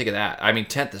mean, what do you think of that? I mean,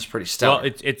 10th is pretty stellar.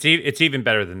 Well, it's even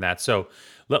better than that. So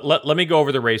let me go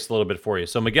over the race a little bit for you.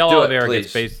 So Miguel Oliveira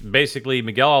gets basically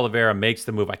Miguel Oliveira makes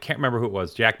the move. I can't remember who it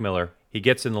was. Jack Miller. He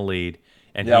gets in the lead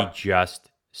and he just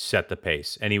set the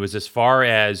pace, and he was as far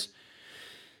as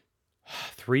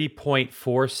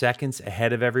 3.4 seconds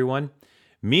ahead of everyone.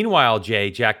 Meanwhile,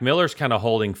 Jack Miller's kind of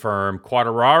holding firm.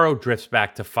 Quartararo drifts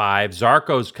back to 5.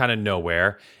 Zarco's kind of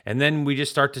nowhere. And then we just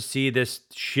start to see this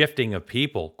shifting of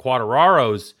people.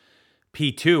 Quartararo's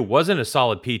P2 wasn't a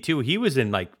solid P2. He was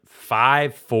in like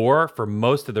 5-4 for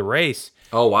most of the race.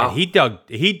 Oh, wow. And he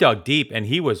dug deep, and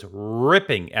he was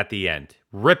ripping at the end.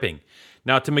 Ripping.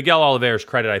 Now, to Miguel Oliveira's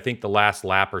credit, I think the last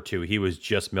lap or two, he was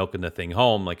just milking the thing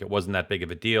home. Like, it wasn't that big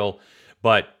of a deal.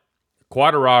 But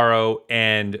Quartararo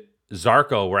and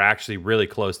Zarco were actually really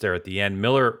close there at the end.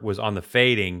 Miller was on the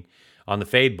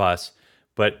fade bus,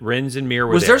 but Rins and Mir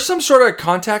were there. Was there some sort of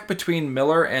contact between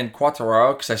Miller and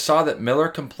Quartararo? Because I saw that Miller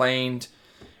complained,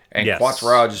 and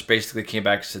Quartararo just basically came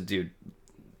back and said, "Dude,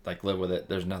 like, live with it.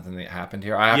 There's nothing that happened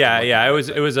here." It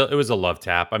was a love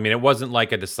tap. I mean, it wasn't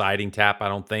like a deciding tap, I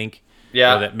don't think.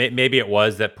 Yeah, that maybe it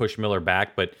was that pushed Miller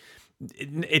back, but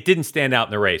it didn't stand out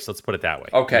in the race. Let's put it that way.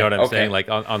 Okay. You know what I'm saying? Like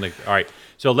on the, all right.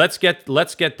 So let's get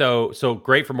though. So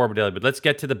great for Morbidelli, but let's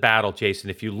get to the battle, Jason.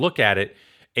 If you look at it,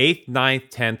 8th,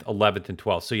 9th, 10th, 11th, and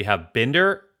 12th. So you have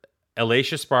Binder,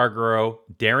 Aleix Espargaro,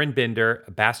 Darren Binder,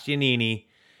 Bastianini,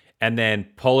 and then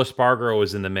Pol Espargaro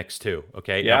was in the mix too.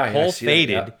 Okay. Yeah. Now, Pol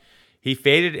faded. That, yeah. He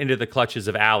faded into the clutches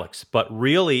of Alex, but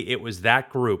really it was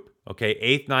that group. Okay.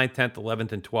 8th, 9th, 10th,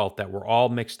 11th, and 12th that were all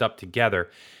mixed up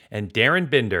together. And Darren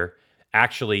Binder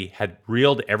actually had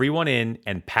reeled everyone in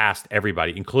and passed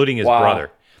everybody, including his brother.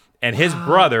 And his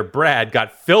brother, Brad,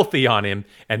 got filthy on him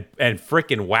and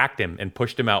freaking whacked him and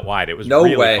pushed him out wide. It was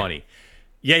really funny.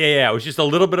 Yeah. It was just a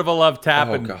little bit of a love tap,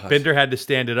 and Binder had to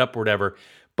stand it up or whatever.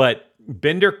 But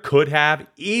Binder could have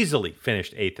easily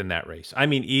finished 8th in that race. I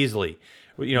mean, easily.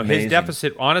 his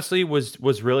deficit honestly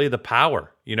was really the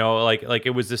power. Like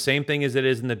it was the same thing as it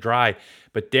is in the dry.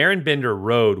 But Darrell Binder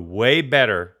rode way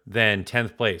better than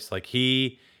 10th place. Like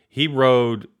he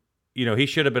rode, he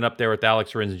should have been up there with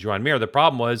Alex Rins and Joan Mir. The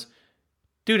problem was,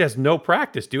 dude has no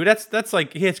practice, dude. That's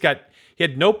like he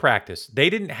had no practice. They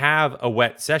didn't have a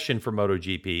wet session for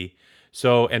MotoGP.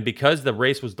 So, and because the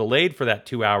race was delayed for that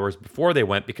 2 hours before they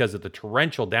went because of the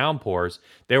torrential downpours,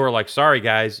 they were like, sorry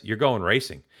guys, you're going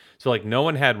racing. So like no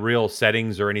one had real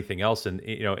settings or anything else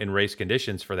in race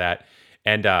conditions for that.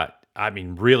 And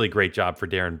really great job for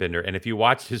Darrell Binder. And if you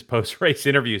watched his post-race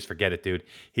interviews, forget it, dude.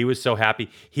 He was so happy.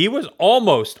 He was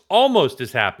almost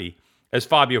as happy as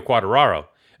Fabio Quartararo.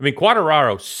 I mean,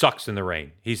 Quartararo sucks in the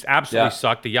rain. He's absolutely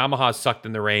sucked. The Yamaha sucked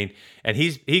in the rain. And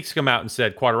he's come out and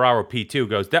said, Quartararo P2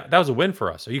 goes, that was a win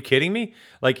for us. Are you kidding me?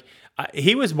 Like,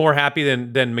 he was more happy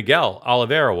than Miguel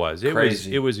Oliveira was. It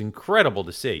was incredible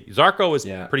to see. Zarco was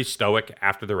pretty stoic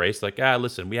after the race. Like,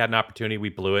 listen, we had an opportunity. We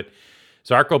blew it.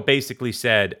 Zarco basically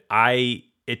said,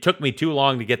 it took me too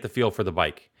long to get the feel for the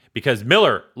bike. Because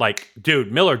Miller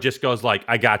just goes like,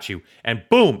 I got you. And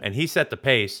boom, and he set the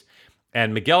pace.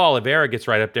 And Miguel Oliveira gets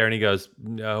right up there and he goes,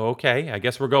 no, okay, I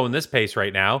guess we're going this pace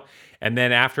right now. And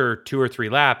then after 2 or 3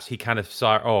 laps, he kind of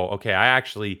saw, oh, okay,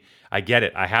 I get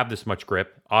it. I have this much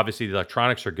grip. Obviously, the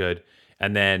electronics are good.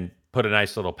 And then put a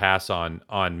nice little pass on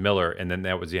Miller. And then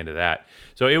that was the end of that.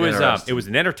 So it was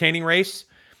an entertaining race.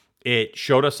 It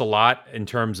showed us a lot in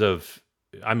terms of,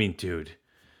 dude,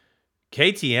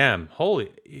 KTM,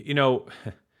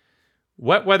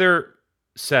 wet weather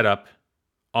setup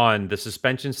on the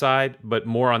suspension side, but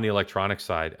more on the electronic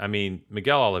side. I mean,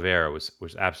 Miguel Oliveira was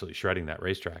absolutely shredding that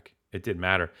racetrack. It didn't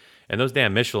matter. And those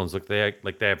damn Michelins look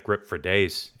like they have grip for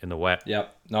days in the wet.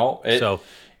 Yep. No,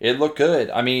 it looked good.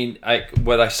 I mean, I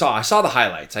saw the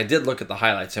highlights. I did look at the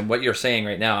highlights, and what you're saying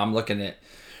right now, I'm looking at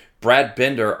Brad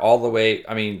Binder all the way.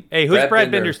 I mean, hey, who's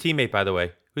Brad Binder's teammate, by the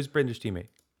way? Who's Binder's teammate?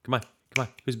 Come on.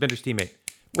 Who's Binder's teammate?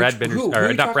 Brad Binder's,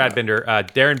 or not Brad Binder,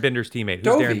 Darrell Binder's teammate.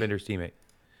 Who's Darrell Binder's teammate?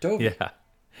 Dovey. Yeah.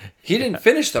 He didn't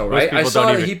finish though, right? I saw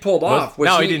that he pulled off.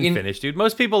 No, he didn't finish, dude.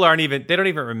 Most people they don't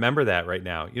even remember that right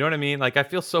now. You know what I mean? Like, I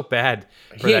feel so bad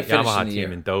for that Yamaha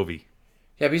team and Dovey.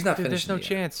 Yeah, but he's not finished. There's no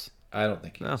chance. I don't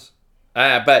think he is.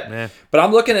 But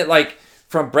I'm looking at, like,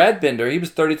 from Brad Binder, he was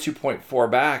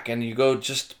 32.4 back, and you go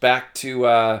just back to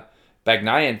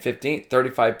Bagnaia in 15th,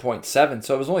 35.7.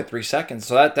 So it was only 3 seconds.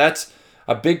 So that's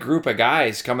a big group of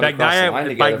guys coming across the line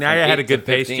together. Bagnaia had a good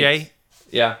pace, Jay.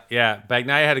 Yeah.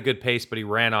 Bagnaia had a good pace, but he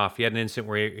ran off. He had an incident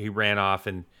where he ran off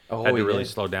and had to really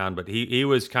slow down. But he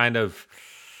was kind of,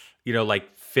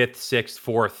 like 5th, 6th,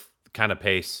 4th kind of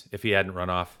pace if he hadn't run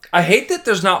off. I hate that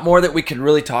there's not more that we can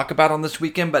really talk about on this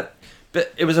weekend, but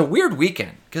it was a weird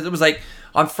weekend because it was like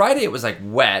on Friday it was like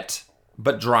wet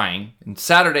but drying, and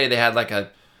Saturday they had like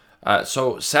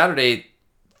so Saturday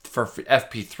for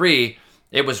FP3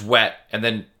 it was wet, and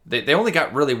then they only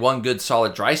got really one good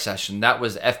solid dry session. That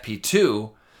was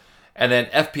FP2, and then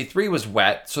FP3 was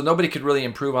wet, so nobody could really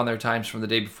improve on their times from the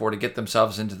day before to get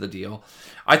themselves into the deal.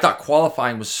 I thought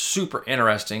qualifying was super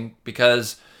interesting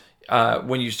because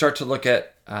when you start to look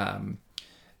at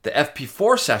the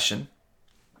FP4 session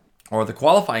or the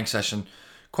qualifying session,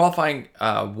 qualifying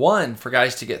one for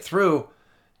guys to get through,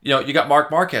 you got Marc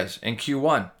Marquez in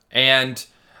Q1, and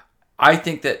I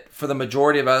think that for the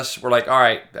majority of us, we're like, all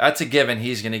right, that's a given.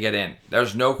 He's going to get in.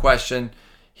 There's no question.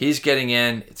 He's getting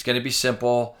in. It's going to be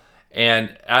simple.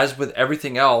 And as with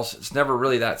everything else, it's never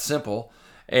really that simple.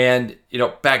 And,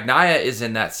 Bagnaia is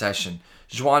in that session.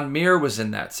 Joan Mir was in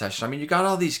that session. I mean, you got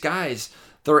all these guys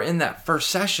that are in that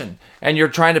first session. And you're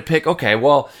trying to pick, okay,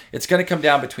 well, it's going to come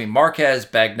down between Marquez,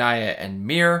 Bagnaia, and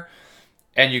Mir.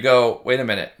 And you go, wait a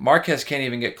minute, Marquez can't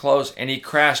even get close, and he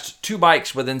crashed 2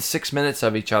 bikes within 6 minutes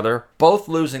of each other, both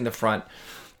losing the front.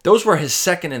 Those were his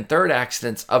second and third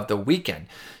accidents of the weekend.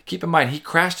 Keep in mind, he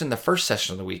crashed in the first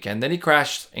session of the weekend, then he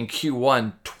crashed in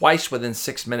Q1 twice within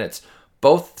 6 minutes,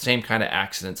 both same kind of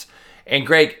accidents. And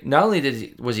Greg, not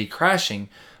only was he crashing,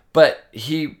 but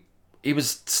he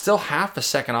was still half a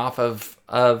second off of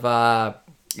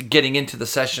getting into the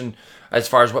session as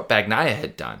far as what Bagnaia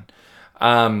had done.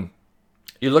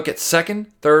 You look at 2nd,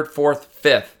 3rd, 4th,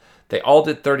 5th. They all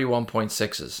did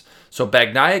 31.6s. So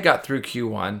Bagnaia got through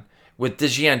Q1 with Di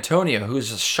Giannantonio,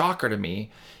 who's a shocker to me.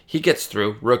 He gets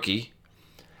through, rookie,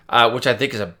 which I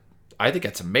think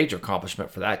that's a major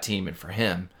accomplishment for that team and for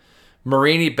him.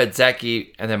 Marini,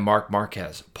 Bezzecchi, and then Marc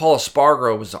Marquez. Paul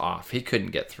Espargaro was off. He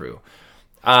couldn't get through.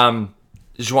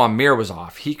 Joan Mir was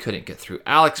off. He couldn't get through.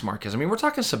 Alex Marquez. I mean, we're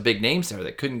talking some big names there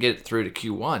that couldn't get through to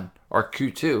Q1 or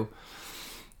Q2.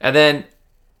 And then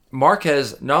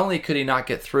Marquez, not only could he not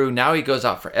get through, now he goes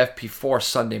out for FP4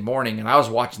 Sunday morning, and I was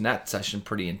watching that session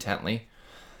pretty intently.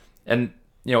 And,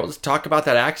 let's talk about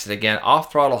that accident again.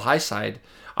 Off throttle, high side.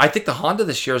 I think the Honda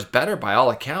this year is better by all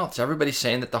accounts. Everybody's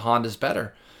saying that the Honda's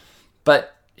better.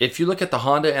 But if you look at the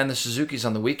Honda and the Suzukis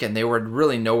on the weekend, they were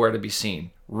really nowhere to be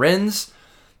seen. Rins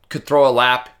could throw a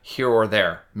lap here or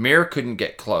there. Mir couldn't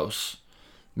get close.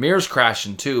 Mir's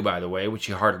crashing too, by the way, which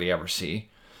you hardly ever see.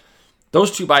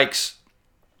 Those two bikes,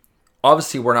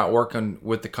 obviously we're not working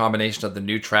with the combination of the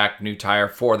new track, new tire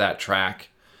for that track,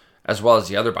 as well as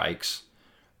the other bikes.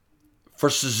 For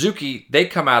Suzuki, they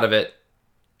come out of it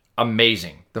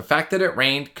amazing. The fact that it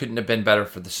rained couldn't have been better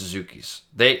for the Suzukis.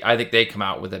 I think they come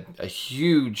out with a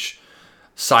huge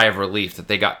sigh of relief that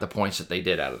they got the points that they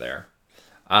did out of there.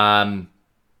 And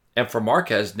for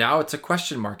Marquez, now it's a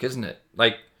question mark, isn't it?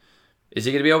 Like, is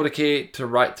he going to be able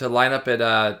to line up at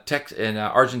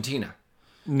Argentina?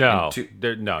 No,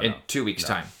 in 2 weeks'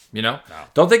 time. No.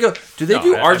 Don't they go? Do they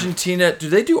do Argentina? Do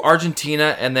they do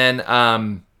Argentina and then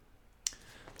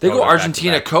they go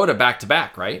Argentina Coda back to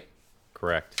back, right?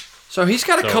 Correct. So he's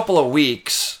got a couple of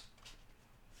weeks,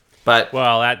 but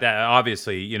that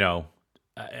obviously,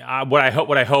 what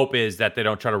I hope is that they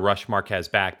don't try to rush Marquez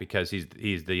back because he's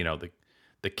the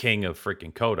king of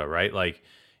freaking Coda, right? Like,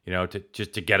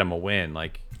 to get him a win.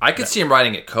 Like, I could see him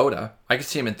riding at Coda. I could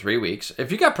see him in 3 weeks. If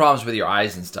you got problems with your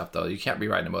eyes and stuff, though, you can't be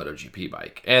riding a MotoGP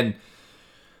bike. And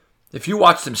if you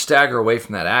watched him stagger away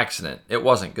from that accident, it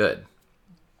wasn't good.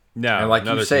 No, and like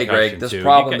you say, Greg, this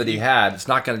problem that he had, it's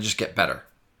not going to just get better.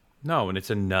 No, and it's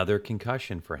another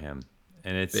concussion for him,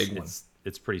 and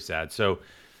it's pretty sad. So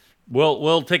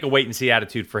we'll take a wait and see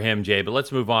attitude for him, Jay. But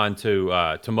let's move on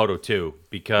to Moto 2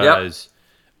 because,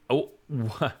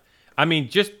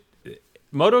 just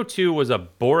Moto 2 was a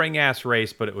boring ass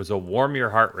race, but it was a warm your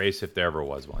heart race if there ever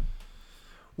was one.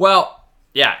 Well,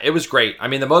 yeah, it was great. I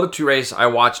mean, the Moto 2 race, I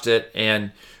watched it,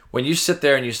 and when you sit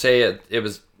there and you say it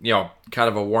was kind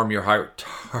of a warm your heart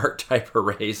type of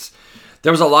race.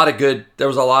 There was a lot of good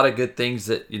things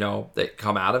that that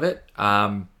come out of it.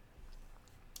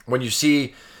 When you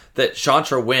see that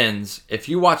Chantra wins, if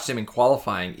you watched him in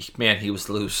qualifying, man, he was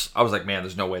loose. I was like, man,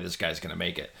 there's no way this guy's going to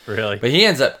make it. Really? But he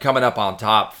ends up coming up on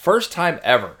top. First time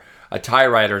ever a tie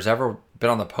rider's ever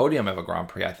been on the podium of a Grand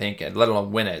Prix, I think, and let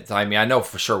alone win it. I mean, I know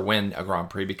for sure win a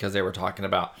Grand Prix because they were talking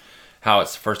about how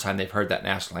it's the first time they've heard that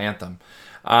national anthem.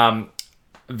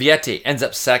 Vietti ends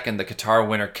up second, the Qatar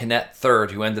winner. Canet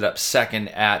third, who ended up second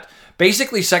at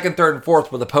basically second, third, and fourth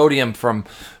with a podium from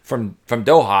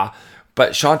Doha.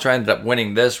 But Chantra ended up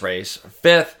winning this race.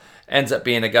 Fifth ends up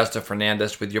being Augusto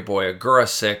Fernandez with your boy Agura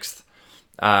sixth.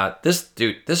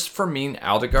 This Fermin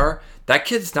Aldegar, that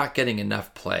kid's not getting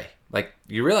enough play. Like,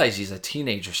 you realize he's a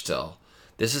teenager still.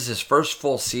 This is his first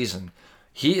full season.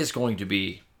 He is going to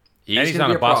be... He's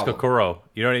on a Bosco Coro.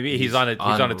 You know what I mean? He's on a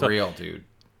unreal, dude.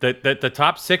 The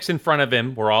top six in front of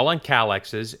him were all on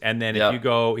Calexes, and then if you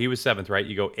go, he was seventh, right?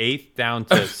 You go 8th down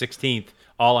to 16th,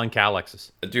 all on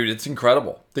Calexes. Dude, it's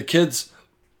incredible. The kid's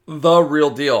the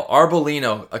real deal.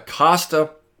 Arbolino,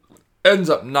 Acosta ends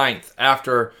up 9th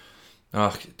after.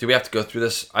 Do we have to go through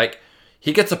this?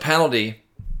 He gets a penalty.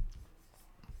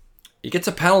 He gets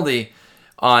a penalty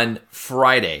on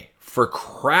Friday for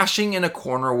crashing in a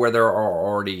corner where there are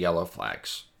already yellow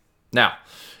flags. Now,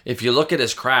 if you look at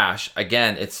his crash,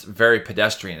 again, it's very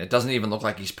pedestrian. It doesn't even look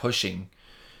like he's pushing.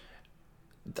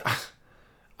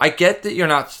 I get that you're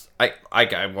not...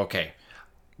 okay.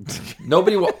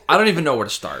 Nobody will... I don't even know where to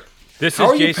start. This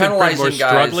is Jason Prinmore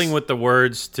struggling with the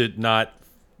words to not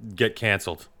get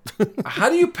canceled. How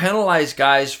do you penalize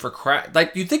guys for crash?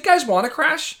 Like, do you think guys want to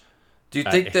crash? Do you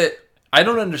think that... I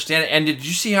don't understand it. And did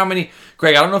you see how many...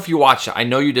 Greg, I don't know if you watched it. I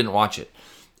know you didn't watch it.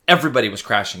 Everybody was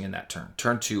crashing in that turn.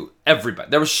 Turn 2, everybody.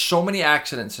 There were so many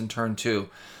accidents in turn 2.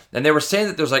 And they were saying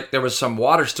that there was some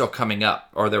water still coming up,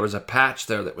 or there was a patch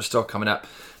there that was still coming up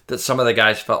that some of the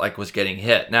guys felt like was getting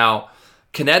hit. Now,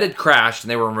 Canet had crashed,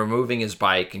 and they were removing his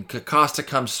bike, and Costa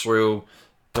comes through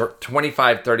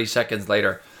 25, 30 seconds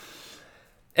later.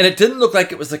 And it didn't look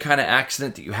like it was the kind of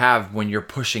accident that you have when you're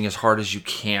pushing as hard as you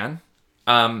can.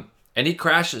 And he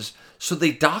crashes. So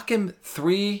they dock him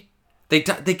 3... They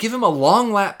give him a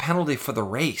long lap penalty for the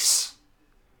race.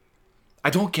 I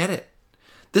don't get it.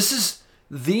 This is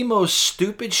the most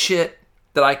stupid shit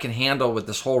that I can handle with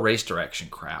this whole race direction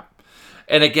crap.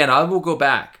 And again, I will go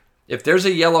back. If there's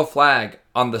a yellow flag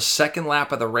on the second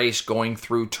lap of the race going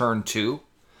through turn 2,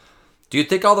 do you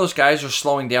think all those guys are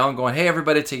slowing down going, hey,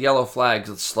 everybody, it's a yellow flag,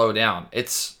 let's slow down?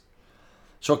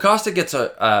 So Acosta gets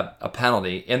a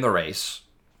penalty in the race.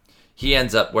 He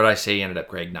ends up, Greg,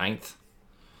 9th.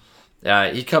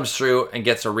 He comes through and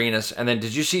gets Arenas. And then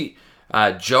did you see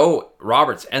Joe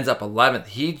Roberts ends up 11th?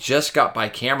 He just got by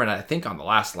Cameron, I think, on the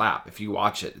last lap. If you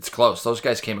watch it, it's close. Those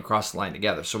guys came across the line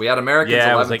together. So we had Americans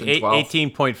 11th, it was like and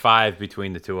 12th. 18.5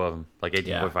 between the two of them, like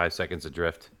 18.5 seconds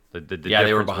adrift. The difference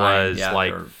they were behind. Was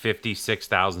like 56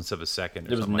 thousandths of a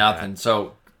second. It was nothing. Like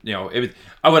so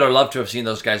I would have loved to have seen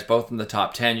those guys both in the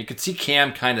top 10. You could see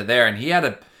Cam kind of there, and he had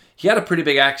a pretty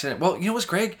big accident. Well, you know what's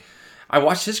Greg? I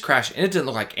watched his crash, and it didn't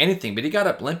look like anything, but he got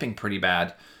up limping pretty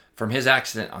bad from his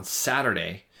accident on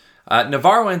Saturday.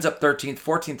 Navarro ends up 13th.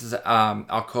 14th is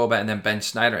Alcoba, and then Ben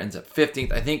Snyder ends up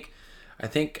 15th. I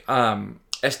think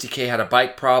STK had a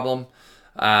bike problem.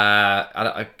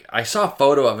 I saw a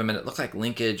photo of him, and it looked like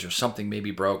linkage or something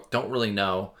maybe broke. Don't really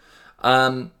know.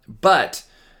 But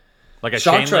like a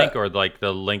chain link or like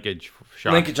the linkage?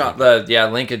 Linkage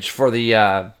for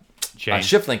the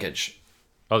shift linkage.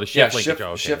 Oh, the shift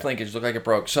linkage. Shift linkage looked like it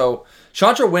broke. So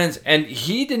Chantra wins, and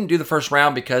he didn't do the first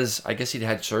round because I guess he'd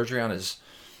had surgery on his.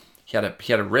 He had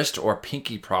a wrist or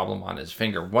pinky problem on his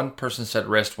finger. One person said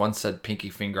wrist, one said pinky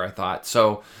finger. I thought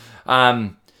so.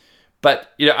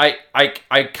 But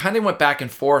I kind of went back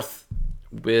and forth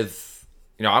with.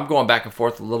 I'm going back and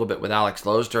forth a little bit with Alex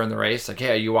Lowe's during the race. Like,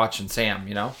 hey, are you watching Sam?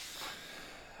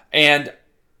 And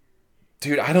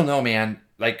dude, I don't know, man.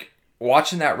 Like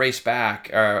watching that race back,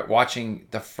 watching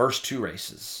the first two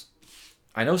races.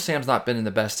 I know Sam's not been in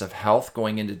the best of health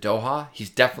going into Doha. He's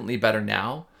definitely better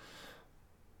now,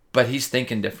 but he's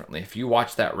thinking differently. If you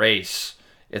watch that race,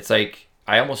 it's like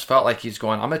I almost felt like he's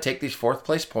going, I'm going to take these fourth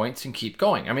place points and keep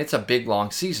going. I mean, it's a big,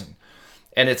 long season,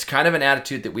 and it's kind of an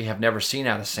attitude that we have never seen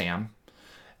out of Sam.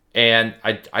 And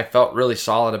I felt really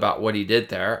solid about what he did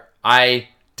there. I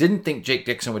didn't think Jake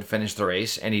Dixon would finish the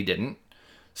race, and he didn't,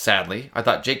 sadly. I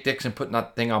thought Jake Dixon putting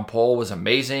that thing on pole was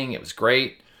amazing. It was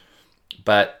great.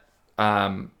 But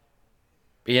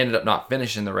he ended up not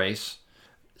finishing the race.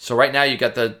 So right now you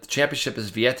got the championship is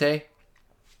Viete,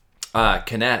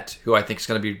 Canet, who I think is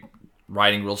going to be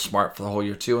riding real smart for the whole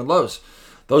year too, and Lowe's.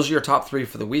 Those are your top three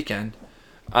for the weekend,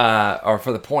 or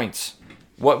for the points.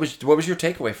 What was your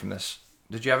takeaway from this?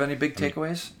 Did you have any big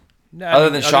takeaways? No, other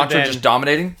than Chantra just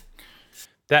dominating?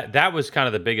 That was kind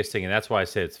of the biggest thing, and that's why I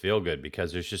say it's feel good,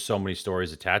 because there's just so many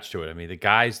stories attached to it. I mean, the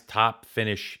guy's top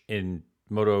finish in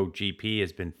MotoGP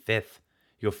has been fifth.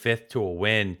 Fifth to a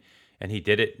win, and he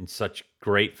did it in such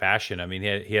great fashion. I mean,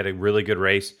 he had a really good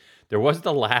race. There was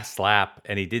the last lap,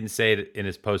 and he didn't say it in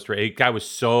his post-race. The guy was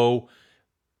so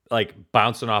like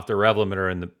bouncing off the rev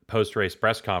limiter in the post-race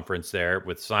press conference there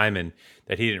with Simon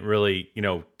that he didn't really,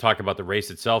 talk about the race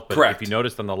itself. But Correct. If you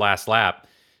noticed on the last lap,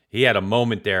 he had a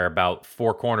moment there about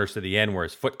 4 corners to the end where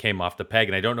his foot came off the peg,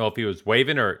 and I don't know if he was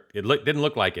waving or didn't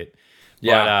look like it.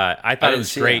 Yeah, but I thought it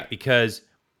was great because,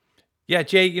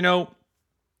 Jay,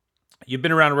 you've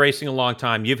been around racing a long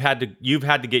time. You've had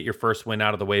to get your first win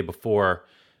out of the way before,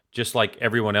 just like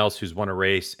everyone else who's won a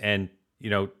race. And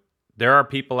there are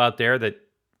people out there that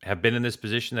have been in this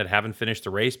position that haven't finished the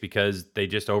race because they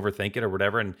just overthink it or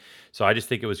whatever. And so I just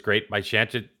think it was great by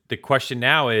Chantra. The question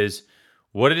now is,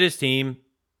 what did his team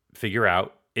figure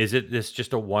out? Is it this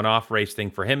just a one-off race thing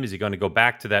for him? Is he going to go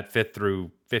back to that 5th through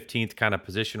 15th kind of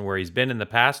position where he's been in the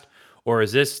past? Or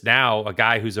is this now a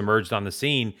guy who's emerged on the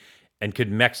scene and could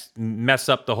mess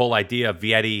up the whole idea of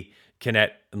Vietti,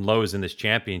 Canet, and Lowe's in this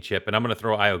championship? And I'm going to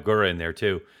throw Ayogura in there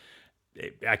too.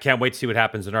 I can't wait to see what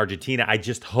happens in Argentina. I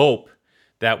just hope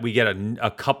that we get a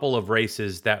couple of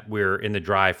races that we're in the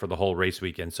drive for the whole race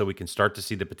weekend, so we can start to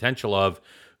see the potential of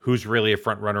who's really a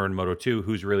front runner in Moto2,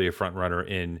 who's really a front runner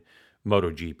in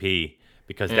MotoGP,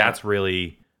 because that's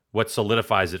really what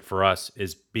solidifies it for us,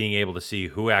 is being able to see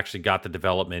who actually got the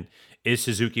development. Is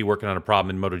Suzuki working on a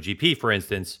problem in MotoGP, for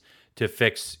instance, to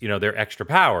fix their extra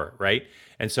power, right?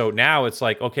 And so now it's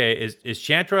like, okay, is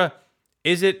Chantra?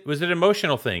 Was it an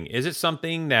emotional thing? Is it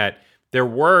something that there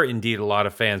were indeed a lot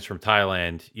of fans from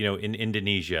Thailand, in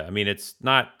Indonesia? I mean, it's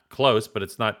not close, but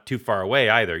it's not too far away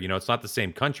either. It's not the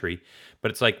same country, but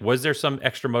it's like, was there some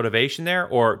extra motivation there,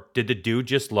 or did the dude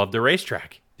just love the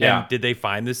racetrack? Yeah. And did they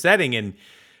find the setting?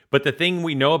 But the thing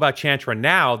we know about Chantra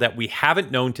now that we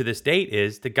haven't known to this date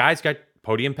is the guy's got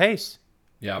podium pace.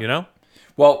 Yeah.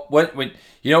 Well, when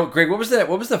Greg, what was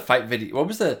the fight video? What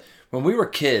was when we were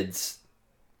kids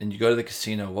and you go to the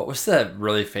casino? What was the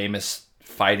really famous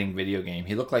fighting video game?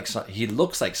 He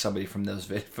looks like somebody from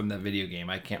the video game.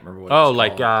 I can't remember what. Oh,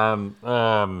 like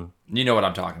you know what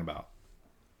I'm talking about.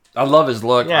 I love his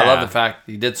look. Yeah. I love the fact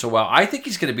he did so well. I think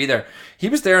he's going to be there. He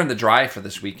was there in the drive for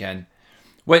this weekend.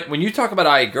 When you talk about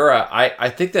Ayogura, I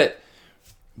think that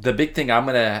the big thing I'm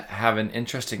going to have an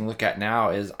interesting look at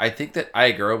now is I think that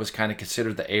Ayagura was kind of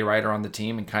considered the A-rider on the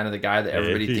team and kind of the guy that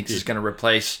everybody thinks is going to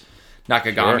replace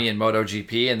Nakagami in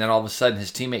MotoGP. And then all of a sudden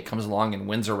his teammate comes along and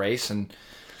wins a race. And,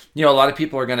 a lot of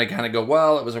people are going to kind of go,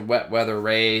 well, it was a wet weather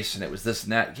race and it was this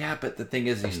and that. Yeah, but the thing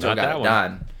is he still got it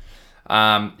done.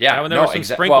 There were some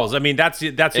sprinkles. Well, that's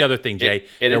the other thing, Jay.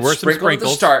 There were some sprinkles at the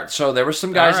start. So there were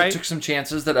some guys that took some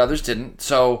chances that others didn't.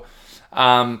 So...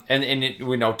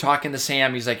 talking to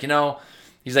Sam, he's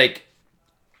like,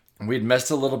 we'd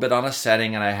missed a little bit on a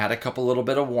setting and I had a couple little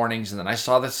bit of warnings and then I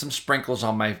saw that some sprinkles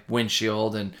on my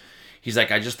windshield and he's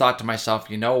like, I just thought to myself,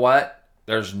 you know what?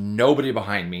 There's nobody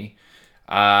behind me.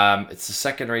 It's the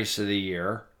second race of the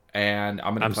year and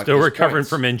I'm still recovering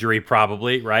from injury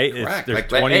probably, right? Correct. There's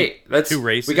 22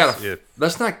 races.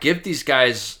 Let's not give these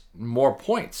guys more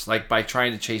points like by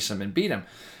trying to chase them and beat them.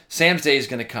 Sam's day is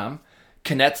going to come.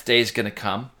 Canet's day is going to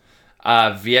come.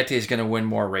 Vietti is going to win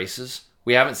more races.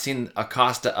 We haven't seen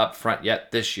Acosta up front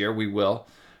yet this year. We will.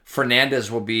 Fernandez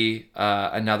will be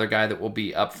another guy that will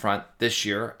be up front this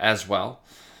year as well.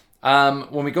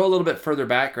 When we go a little bit further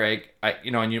back, Greg,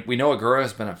 we know Agura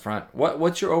has been up front.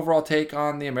 What's your overall take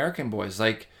on the American boys?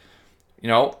 They're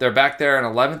back there in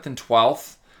 11th and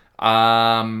 12th.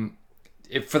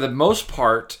 For the most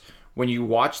part, when you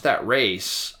watch that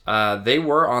race, they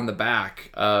were on the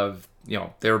back of...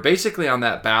 they were basically on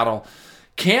that battle.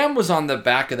 Cam was on the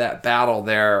back of that battle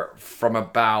there from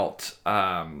about,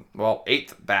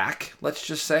 8th back, let's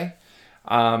just say.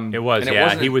 He was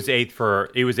 8th for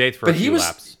a few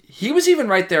laps. He was even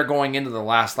right there going into the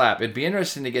last lap. It'd be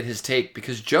interesting to get his take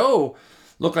because Joe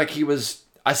looked like he was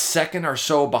a second or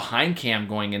so behind Cam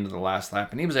going into the last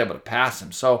lap, and he was able to pass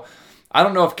him. So I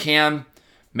don't know if Cam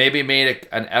maybe made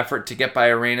an effort to get by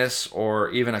Arenas or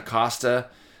even Acosta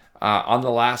on the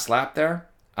last lap there.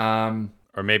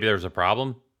 Or maybe there was a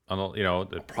problem on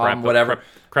the problem, whatever.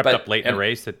 Crept up late in the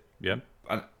race. And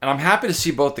I'm happy to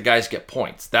see both the guys get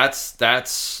points. That's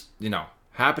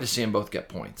happy to see them both get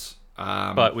points.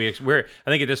 But I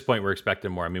think at this point we're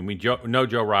expecting more. I mean, we know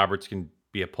Joe Roberts can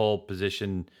be a pole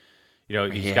position.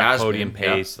 He's got podium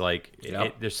pace.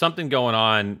 Yep. There's something going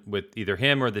on with either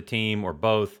him or the team or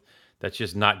both that's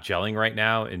just not gelling right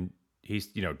now. And he's,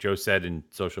 Joe said in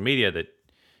social media that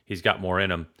he's got more in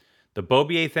him. The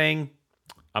Beaubier thing,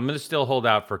 I'm going to still hold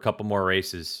out for a couple more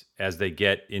races as they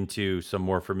get into some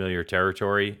more familiar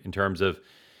territory in terms of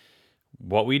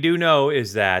what we do know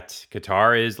is that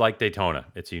Qatar is like Daytona.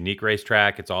 It's a unique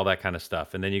racetrack. It's all that kind of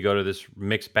stuff. And then you go to this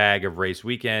mixed bag of race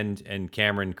weekend and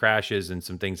Cameron crashes and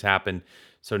some things happen.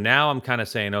 So now I'm kind of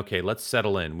saying, okay, let's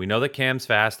settle in. We know that Cam's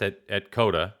fast at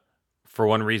COTA for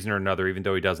one reason or another, even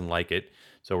though he doesn't like it.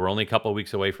 So we're only a couple of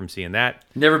weeks away from seeing that.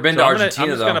 Never been to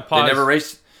Argentina, though. They never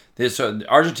raced. So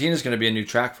Argentina is going to be a new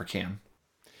track for Cam.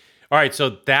 All right,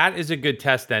 so that is a good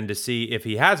test then to see if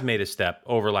he has made a step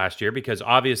over last year, because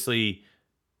obviously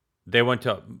they went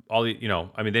to all the,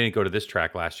 they didn't go to this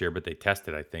track last year, but they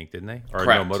tested, I think, didn't they? Or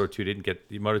correct. No,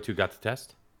 Moto2 got the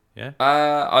test? Yeah?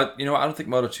 I don't think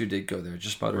Moto2 did go there,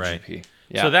 just MotoGP. Right.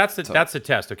 Yeah. So that's the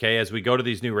test, okay? As we go to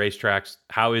these new racetracks,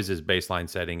 how is his baseline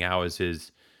setting? How is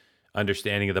his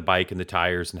understanding of the bike and the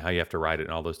tires and how you have to ride it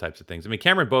and all those types of things? I mean,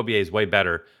 Cameron Beaubier is way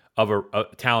better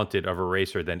talented of a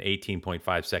racer than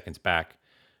 18.5 seconds back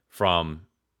from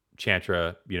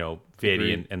Chantra,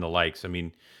 Vietti and the likes. I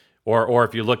mean, or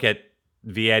if you look at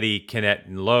Vietti, Canet,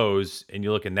 and Lowe's, and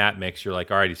you look in that mix, you're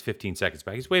like, all right, he's 15 seconds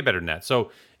back. He's way better than that.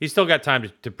 So he's still got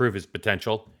time to prove his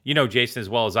potential. Jason, as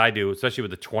well as I do, especially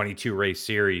with the 22 race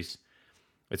series,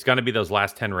 it's going to be those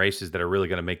last 10 races that are really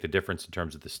going to make the difference in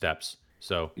terms of the steps.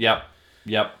 So yep.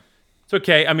 It's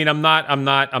okay. I mean, I'm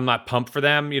not pumped for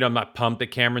them. I'm not pumped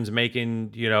that Cameron's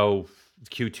making,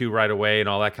 Q2 right away and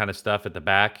all that kind of stuff at the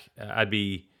back. I'll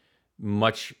be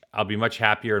much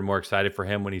happier and more excited for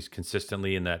him when he's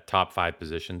consistently in that top 5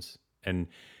 positions. And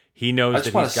he knows that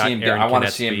he's got Aaron Canet. I want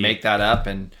to see him make that up.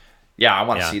 And I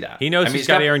want to see that. He knows he's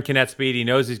got Aaron Canet speed. He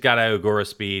knows he's got Ayagura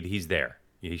speed. He's there.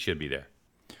 He should be there.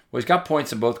 Well, he's got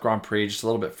points in both Grand Prix, just a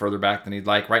little bit further back than he'd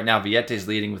like. Right now, Viette's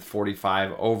leading with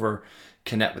 45 over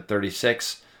Canet with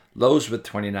 36, Lowe's with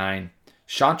 29,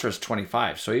 Chantra's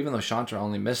 25. So even though Chantra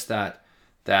only missed he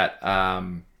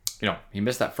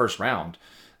missed that first round,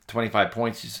 25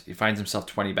 points, he finds himself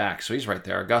 20 back. So he's right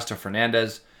there. Augusto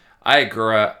Fernandez,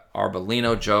 Ayagura,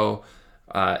 Arbolino, Joe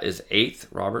is 8th.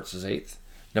 Roberts is 8th.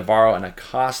 Navarro and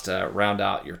Acosta round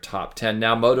out your top 10.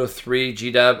 Now, Moto3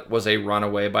 G-Dub was a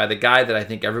runaway by the guy that I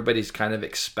think everybody's kind of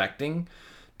expecting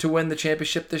to win the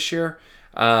championship this year.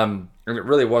 And it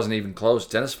really wasn't even close.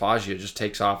 Dennis Foggia just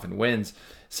takes off and wins. It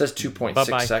says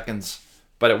 2.6 seconds,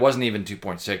 but it wasn't even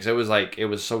 2.6. It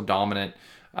was so dominant.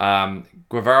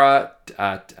 Guevara,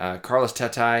 Carlos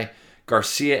Tetai,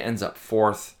 Garcia ends up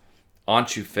 4th,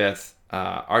 Anchu 5th,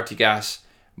 Artigas,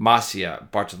 Masia,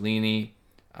 Bartolini,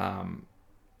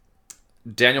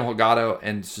 Daniel Holgado,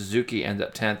 and Suzuki end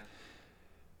up 10th.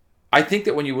 I think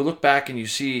that when you look back and you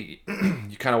see,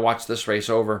 you kind of watch this race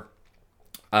over,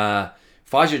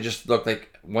 Fazio just looked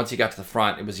like once he got to the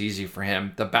front, it was easy for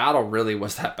him. The battle really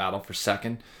was that battle for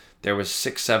second. There was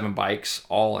 6-7 bikes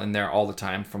all in there all the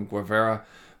time, from Guevara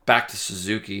back to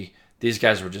Suzuki. These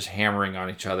guys were just hammering on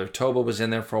each other. Toba was in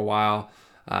there for a while.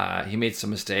 He made some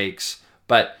mistakes.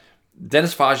 But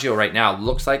Dennis Fazio right now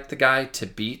looks like the guy to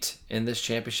beat in this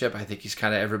championship. I think he's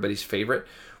kind of everybody's favorite.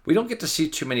 We don't get to see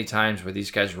too many times where these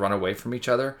guys run away from each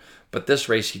other. But this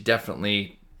race, he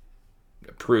definitely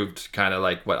proved kind of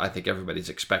like what I think everybody's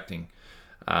expecting.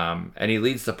 And he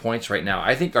leads the points right now.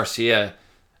 I think Garcia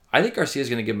is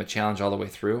going to give him a challenge all the way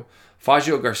through.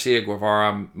 Fazio, Garcia,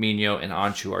 Guevara, Mino, and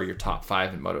Anchu are your top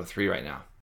 5 in Moto3 right now.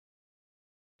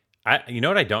 You know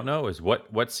what I don't know is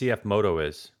what CF Moto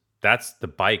is. That's the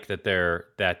bike that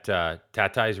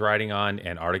Tatai's riding on,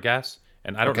 and Artigas.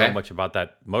 And I don't know much about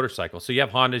that motorcycle. So you have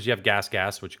Hondas, you have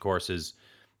Gas, which of course is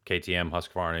KTM,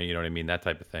 Husqvarna, you know what I mean, that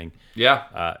type of thing.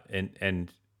 Yeah.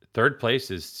 And third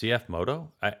place is CF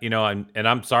Moto.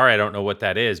 I'm sorry I don't know what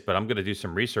that is, but I'm going to do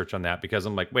some research on that, because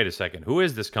I'm like, wait a second, who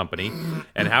is this company,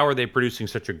 and how are they producing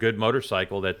such a good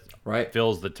motorcycle that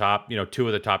fills the top, 2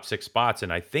 of the top 6 spots?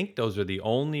 And I think those are the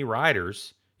only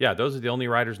riders. Yeah, those are the only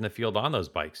riders in the field on those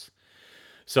bikes.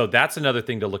 So that's another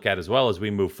thing to look at as well as we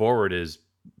move forward. Is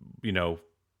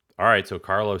all right, so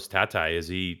Carlos Tatai, is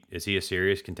he a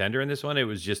serious contender in this one? It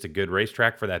was just a good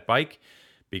racetrack for that bike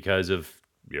because of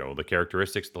the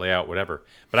characteristics, the layout, whatever.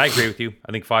 But I agree with you.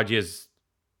 I think Faggi is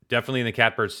definitely in the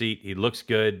catbird seat. He looks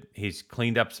good. He's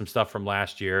cleaned up some stuff from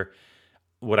last year.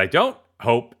 What I don't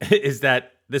hope is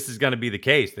that this is going to be the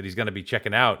case, that he's going to be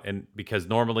checking out. And because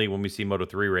normally when we see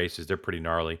Moto3 races, they're pretty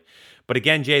gnarly. But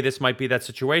again, Jay, this might be that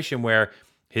situation where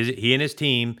he and his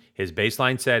team, his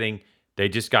baseline setting, they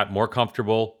just got more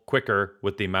comfortable quicker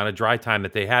with the amount of dry time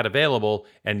that they had available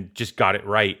and just got it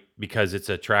right, because it's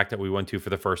a track that we went to for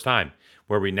the first time,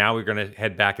 where we're going to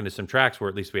head back into some tracks where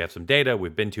at least we have some data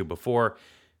we've been to before.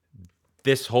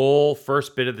 This whole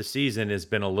first bit of the season has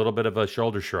been a little bit of a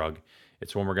shoulder shrug.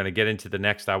 It's when we're going to get into the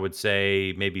next, I would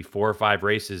say, maybe 4 or 5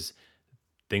 races,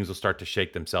 things will start to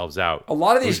shake themselves out. A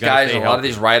lot of these guys, a lot of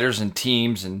these riders and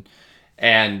teams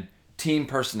and team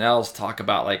personnels talk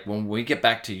about, like, when we get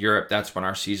back to Europe, that's when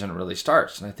our season really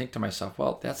starts. And I think to myself,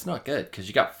 well, that's not good, because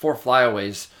you got 4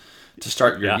 flyaways to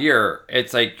start your year.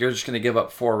 It's like you're just going to give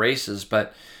up 4 races.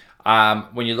 But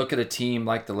when you look at a team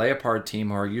like the Leopard team,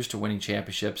 who are used to winning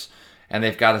championships, and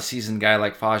they've got a seasoned guy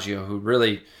like Fazio, who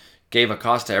really gave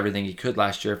Acosta everything he could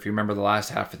last year. If you remember the last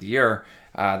half of the year,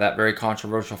 that very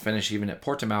controversial finish even at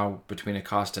Portimao between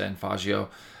Acosta and Fazio,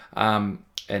 and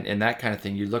that kind of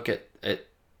thing. You look at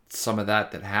some of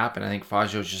that happened. I think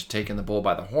Fazio's just taking the bull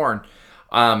by the horn.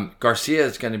 Garcia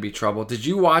is going to be trouble. Did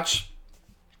you watch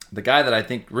the guy that I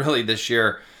think really this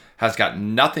year has got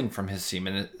nothing from his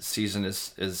season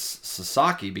is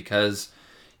Sasaki, because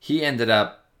he ended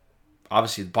up,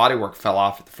 obviously the bodywork fell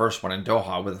off at the first one in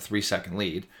Doha with a 3-second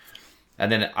lead.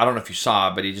 And then, I don't know if you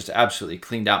saw, but he just absolutely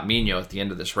cleaned out Mino at the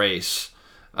end of this race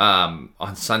on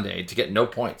Sunday to get no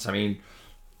points. I mean,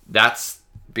 that's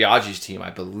Biaggi's team,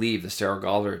 I believe, the Sarah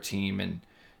Galder team, and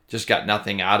just got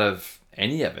nothing out of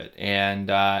any of it. And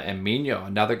Mino,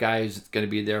 another guy who's going to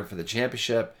be there for the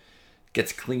championship,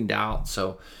 gets cleaned out.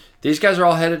 So these guys are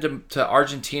all headed to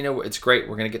Argentina. It's great.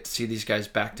 We're going to get to see these guys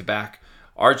back to back.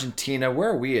 Argentina, where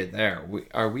are we at there?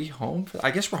 Are we home?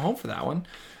 I guess we're home for that one.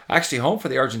 Actually home for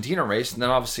the Argentina race, and then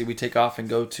obviously we take off and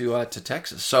go to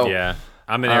Texas. So yeah,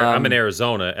 I'm in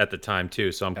Arizona at the time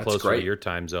too, so I'm closer to your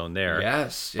time zone there.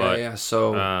 Yes, yeah.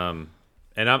 So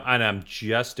and I'm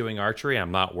just doing archery.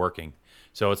 I'm not working,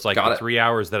 so it's like the 3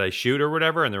 hours that I shoot or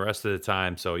whatever, and the rest of the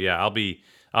time. So yeah, I'll be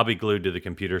glued to the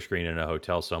computer screen in a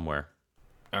hotel somewhere.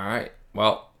 All right.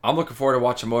 Well, I'm looking forward to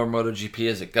watching more MotoGP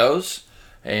as it goes,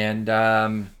 and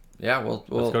we'll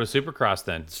let's go to Supercross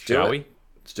then, shall we?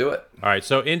 Let's do it. All right,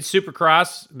 so in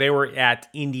Supercross, they were at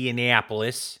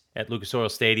Indianapolis at Lucas Oil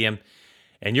Stadium,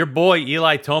 and your boy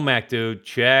Eli Tomac, dude,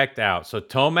 checked out. So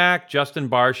Tomac, Justin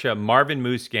Barcia, Marvin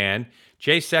Musquin,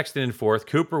 Chase Sexton in 4th,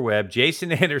 Cooper Webb,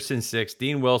 Jason Anderson 6th,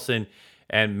 Dean Wilson,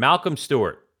 and Malcolm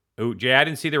Stewart. Who, Jay, I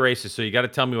didn't see the races, so you got to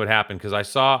tell me what happened, because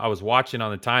I was watching on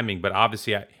the timing, but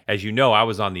obviously, as you know, I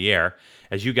was on the air.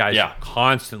 As you guys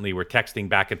constantly were texting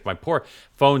back at my poor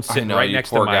phone sitting right next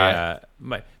to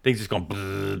my things just going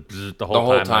the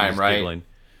whole time, right? Giggling.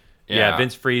 Yeah,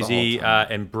 Vince Friese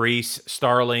and Brees,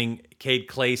 Starling, Cade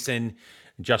Clayson,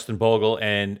 Justin Bogle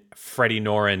and Freddie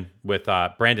Noren with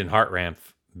Brandon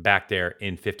Hartranft back there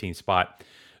in 15th spot.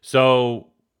 So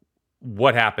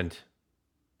what happened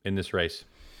in this race?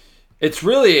 It's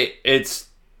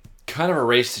kind of a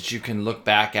race that you can look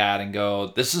back at and go,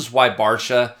 this is why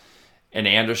Barcia and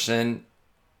Anderson,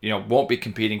 won't be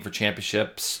competing for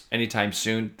championships anytime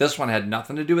soon. This one had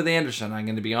nothing to do with Anderson, I'm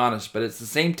going to be honest, but it's the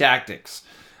same tactics.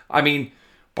 I mean,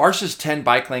 Barcia's 10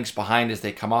 bike lengths behind as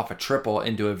they come off a triple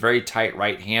into a very tight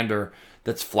right-hander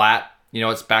that's flat.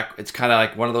 It's back. It's kind of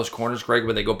like one of those corners, Greg,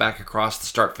 where they go back across the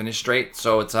start-finish straight.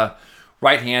 So it's a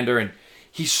right-hander, and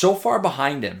he's so far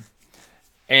behind him.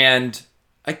 And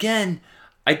again,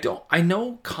 I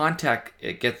know contact,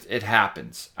 it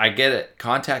happens. I get it.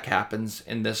 Contact happens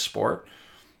in this sport,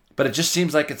 but it just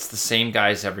seems like it's the same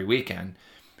guys every weekend.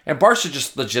 And Barcia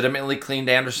just legitimately cleaned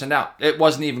Anderson out. It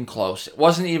wasn't even close. It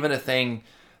wasn't even a thing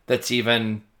that's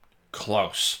even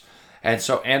close. And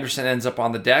so Anderson ends up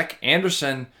on the deck.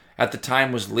 Anderson at the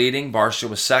time was leading. Barcia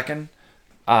was second.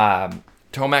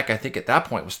 Tomac, I think at that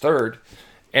point, was third.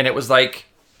 And it was like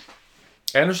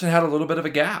Anderson had a little bit of a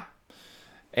gap.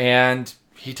 And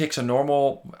he takes a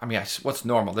normal, what's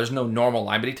normal? There's no normal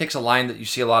line, but he takes a line that you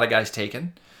see a lot of guys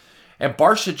taking. And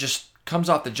Barcia just comes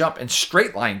off the jump and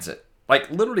straight lines it. Like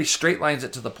literally straight lines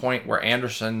it to the point where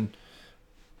Anderson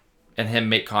and him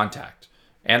make contact.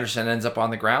 Anderson ends up on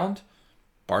the ground.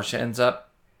 Barcia ends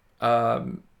up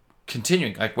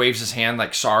continuing, like waves his hand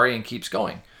like sorry and keeps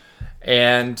going.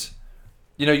 And,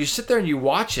 you sit there and you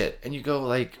watch it and you go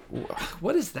like,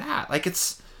 what is that? Like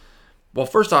well,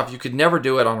 first off, you could never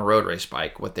do it on a road race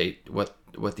bike, what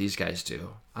these guys do.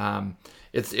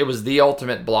 It was the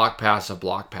ultimate block pass of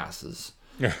block passes.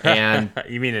 And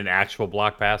you mean an actual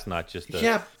block pass, not just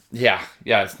a... Yeah.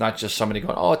 It's not just somebody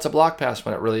going, oh, it's a block pass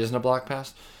when it really isn't a block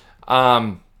pass.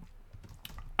 And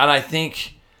I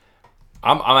think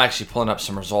I'm actually pulling up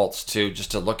some results too,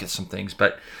 just to look at some things.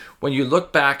 But when you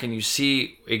look back and you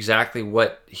see exactly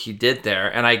what he did there,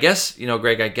 and I guess,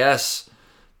 Greg,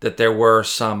 that there were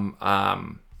some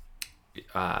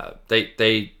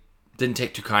they didn't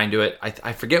take too kind to it.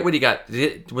 I forget what he got.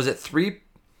 Was it 3?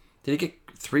 Did he get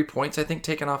 3 points, I think,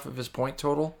 taken off of his point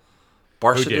total?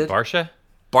 Barcia did? Barcia?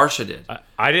 Barcia did.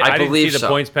 I didn't see the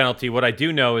points penalty. What I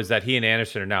do know is that he and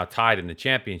Anderson are now tied in the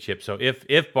championship. So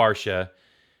if Barcia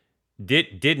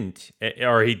didn't,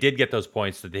 or he did get those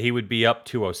points, that he would be up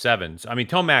 207. I mean,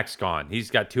 Tomac's gone. He's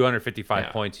got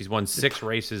 255 points. He's won 6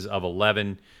 races of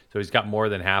 11, so he's got more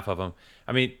than half of them.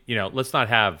 I mean, let's not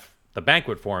have the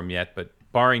banquet for him yet, but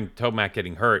barring Tomac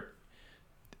getting hurt,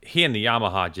 he and the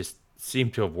Yamaha just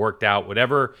seem to have worked out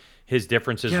whatever his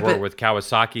differences were with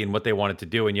Kawasaki and what they wanted to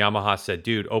do. And Yamaha said,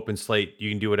 dude, open slate, you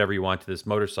can do whatever you want to this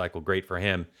motorcycle. Great for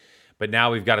him. But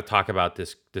now we've got to talk about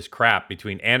this crap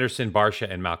between Anderson,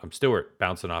 Barcia, and Malcolm Stewart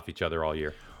bouncing off each other all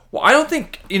year. Well, I don't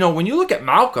think, when you look at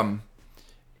Malcolm,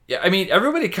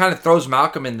 everybody kind of throws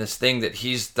Malcolm in this thing that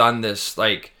he's done this,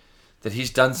 like, that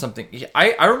he's done something.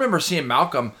 I remember seeing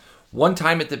Malcolm one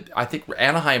time at I think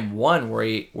Anaheim 1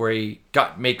 where he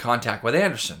made contact with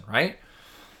Anderson, right?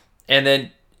 And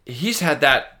then he's had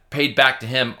that paid back to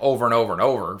him over and over and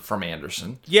over from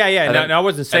Anderson. Yeah. No, I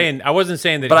wasn't saying that he was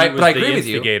the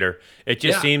instigator. It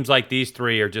just seems like these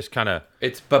three are just kind of.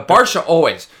 But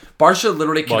Barcia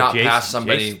literally cannot pass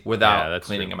somebody without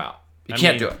cleaning him out. He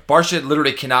can't do it. Barcia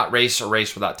literally cannot race a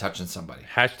race without touching somebody.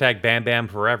 # Bam Bam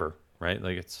forever, right?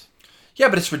 Like it's. Yeah,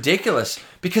 but it's ridiculous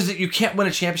because you can't win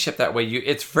a championship that way.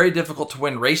 It's very difficult to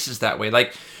win races that way.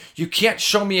 Like, you can't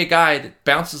show me a guy that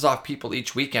bounces off people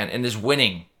each weekend and is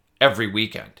winning every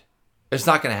weekend. It's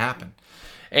not going to happen.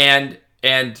 And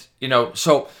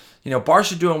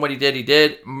Barcia doing what he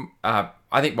did. I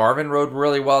think Marvin rode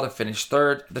really well to finish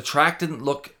third. The track didn't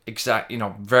look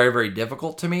very, very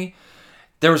difficult to me.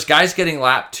 There was guys getting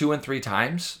lapped 2 and 3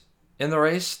 times in the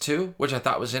race too, which I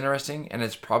thought was interesting, and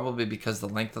it's probably because the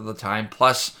length of the time.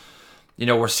 Plus,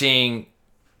 we're seeing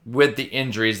with the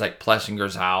injuries like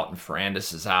Plessinger's out and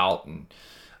Ferrandis is out, and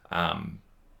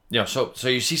so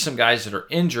you see some guys that are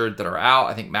injured that are out.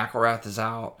 I think McElrath is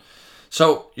out,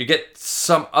 so you get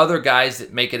some other guys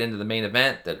that make it into the main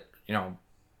event that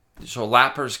so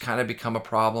lappers kind of become a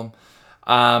problem.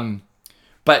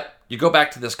 But you go back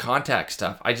to this contact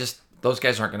stuff. Those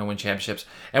guys aren't going to win championships.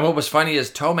 And what was funny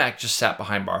is Tomac just sat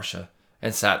behind Barcia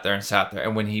and sat there.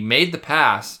 And when he made the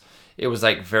pass, it was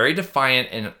like very defiant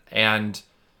and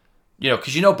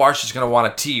because Barcia's going to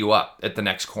want to tee you up at the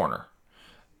next corner.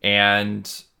 And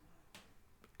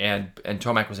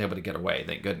Tomac was able to get away,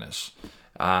 thank goodness.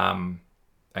 But I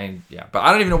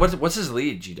don't even know what's his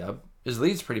lead, G-Dub. His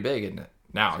lead's pretty big, isn't it?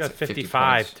 Now he's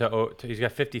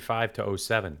got 55 to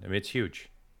 07. I mean, it's huge.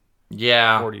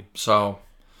 Yeah. 40. So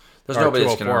Because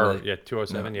nobody's going to really... Yeah,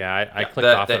 207. No. Yeah, I clicked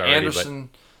off it already.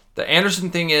 The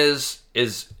Anderson thing is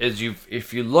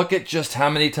if you look at just how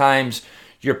many times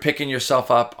you're picking yourself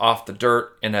up off the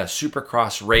dirt in a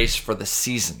Supercross race for the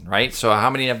season, right? So how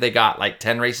many have they got? Like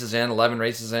 10 races in, 11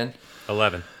 races in?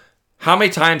 11. How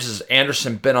many times has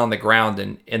Anderson been on the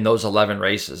ground in those 11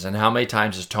 races? And how many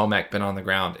times has Tomac been on the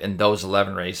ground in those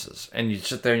 11 races? And you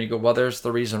sit there and you go, well, there's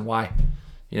the reason why.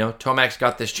 You know, Tomac's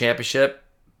got this championship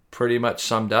pretty much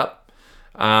summed up.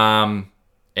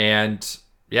 And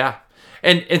yeah.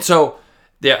 And so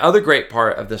the other great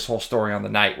part of this whole story on the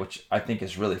night, which I think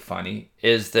is really funny,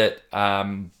 is that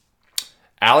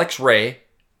Alex Ray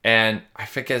and I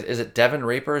think, is it Devin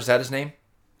Raper? Is that his name?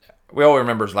 We all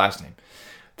remember his last name.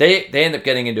 They end up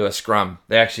getting into a scrum.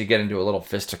 They actually get into a little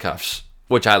fisticuffs,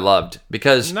 which I loved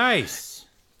because nice.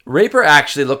 Raper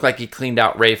actually looked like he cleaned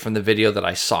out Ray from the video that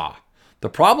I saw. The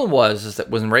problem is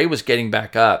that when Ray was getting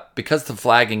back up, because the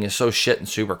flagging is so shit in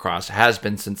Supercross, it has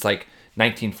been since like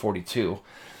 1942,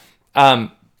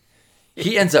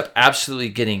 he ends up absolutely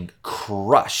getting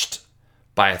crushed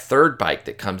by a third bike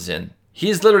that comes in.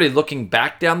 He's literally looking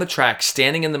back down the track,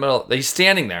 standing in the middle. He's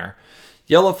standing there.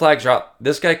 Yellow flags are out.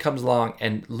 This guy comes along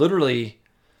and literally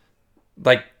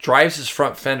like drives his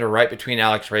front fender right between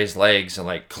Alex Ray's legs and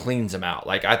like cleans him out.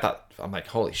 Like I'm like,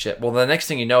 holy shit. Well, the next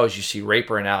thing you know is you see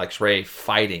Raper and Alex Ray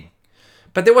fighting.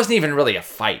 But there wasn't even really a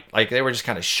fight. Like they were just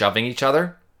kind of shoving each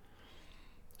other.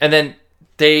 And then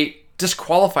they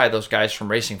disqualify those guys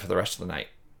from racing for the rest of the night.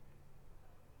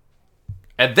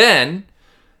 And then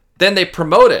they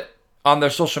promote it on their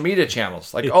social media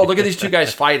channels. Like, oh, look at these two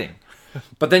guys fighting.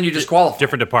 But then you disqualify.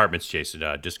 Different departments, Jason,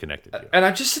 disconnected you. And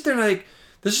I just sit there and like,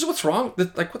 this is what's wrong.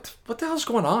 Like, what the hell is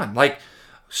going on? Like,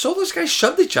 so those guys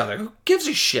shoved each other. Who gives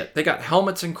a shit? They got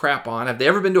helmets and crap on. Have they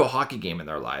ever been to a hockey game in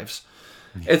their lives?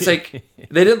 It's like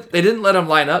they didn't let them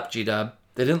line up, G-Dub.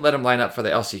 They didn't let them line up for the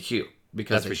LCQ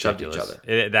because they shoved each other.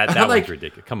 That was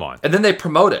ridiculous. Come on. And then they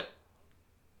promote it.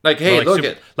 Like, hey, look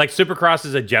at... Like, Supercross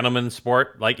is a gentleman's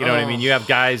sport. Like, you know what I mean? You have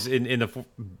guys in the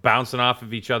bouncing off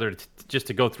of each other just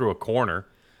to go through a corner.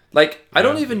 Like, I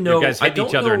don't even know... You guys hit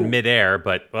each other in midair,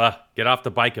 but get off the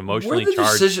bike emotionally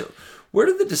charged. Where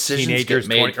did the decisions teenagers,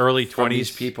 get made early 20s, from these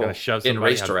people in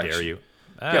race direction? Dare you?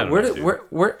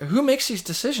 Who makes these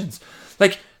decisions?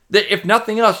 Like, if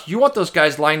nothing else, you want those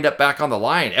guys lined up back on the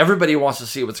line. Everybody wants to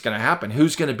see what's going to happen.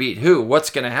 Who's going to beat who?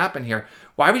 What's going to happen here?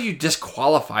 Why would you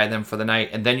disqualify them for the night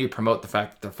and then you promote the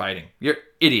fact that they're fighting? You're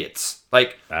idiots.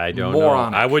 Like, I don't know.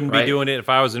 I wouldn't be doing it if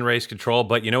I was in race control.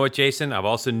 But you know what, Jason? I've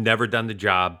also never done the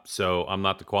job, so I'm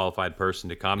not the qualified person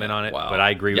to comment on it. Wow. But I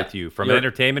agree with you. From an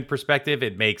entertainment perspective,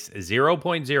 it makes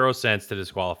 0.0 sense to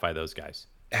disqualify those guys.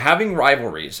 Having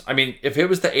rivalries. I mean, if it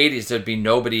was the 80s, there'd be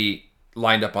nobody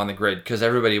lined up on the grid because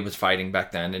everybody was fighting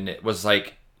back then. And it was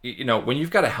like, you know, when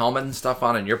you've got a helmet and stuff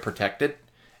on and you're protected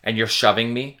and you're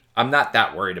shoving me, I'm not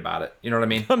that worried about it. You know what I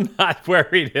mean? I'm not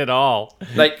worried at all.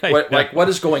 Like what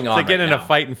is going on? It's like getting in a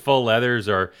fight in full leathers,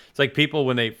 or it's like people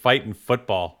when they fight in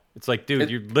football. It's like, dude,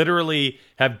 you literally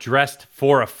have dressed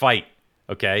for a fight.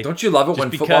 Okay. Don't you love it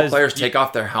when football players take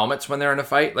off their helmets when they're in a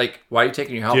fight? Like, why are you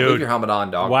taking your helmet? Leave your helmet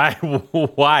on, dog. Why?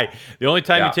 Why? The only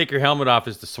time you take your helmet off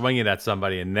is to swing it at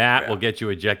somebody, and that will get you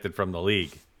ejected from the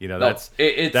league. You know, that's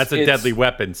a deadly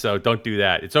weapon, so don't do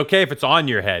that. It's okay if it's on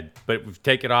your head, but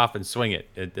take it off and swing it.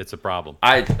 It's a problem.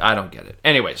 I don't get it.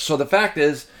 Anyway, so the fact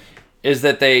is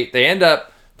that they end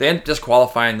up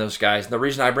disqualifying those guys. And the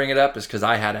reason I bring it up is because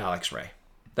I had Alex Ray.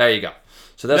 There you go.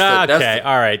 So that's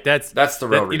all right. That's the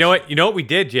real reason. You know what we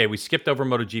did, Jay? We skipped over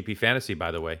MotoGP Fantasy,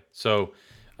 by the way. So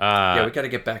we got to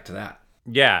get back to that.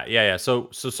 Yeah. So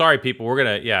sorry, people. We're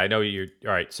gonna. Yeah, I know you're.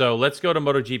 All right. So let's go to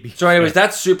MotoGP. So, anyways,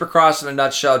 that's Supercross in a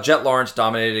nutshell. Jet Lawrence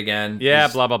dominated again. Yeah,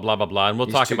 blah blah blah blah blah. And we'll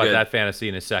talk about that fantasy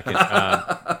in a second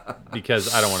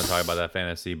because I don't want to talk about that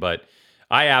fantasy. But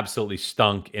I absolutely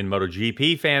stunk in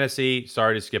MotoGP fantasy.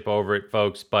 Sorry to skip over it,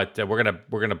 folks. But we're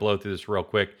gonna blow through this real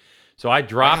quick. So I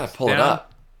dropped down.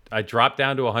 I dropped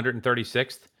down to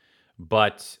 136th,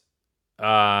 but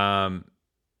I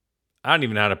don't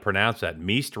even know how to pronounce that.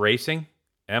 Meist Racing,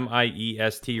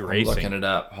 Miest Racing. I'm looking it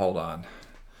up. Hold on.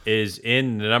 Is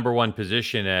in the number one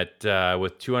position at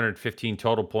with 215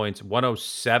 total points,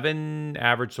 107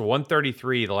 average, so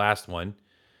 133 the last one.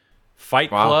 Fight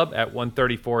Club at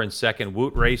 134 in second.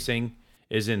 Woot Racing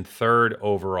is in third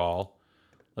overall.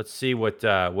 Let's see what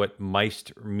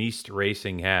Meist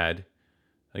Racing had.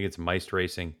 I think it's Meist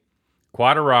Racing.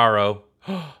 Quadraro,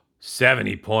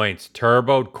 70 points.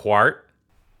 Turbo Quart,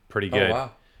 pretty good. Oh,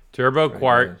 wow. Turbo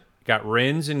Quart got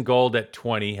Rins in gold at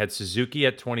 20, had Suzuki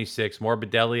at 26,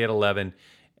 Morbidelli at 11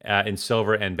 in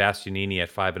silver, and Bastianini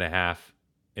at 5.5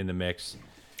 in the mix.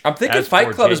 I'm thinking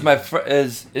Fight Club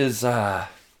is I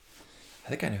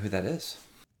think I know who that is.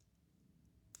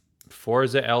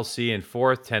 Forza LC in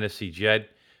fourth, Tennessee Jed.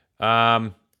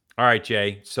 All right,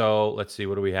 Jay. So let's see.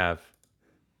 What do we have?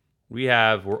 We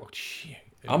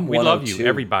love you,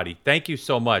 everybody. Thank you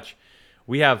so much.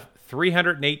 We have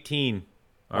 318.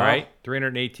 All right,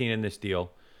 318 in this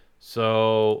deal.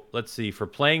 So let's see. For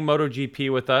playing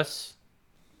MotoGP with us,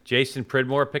 Jason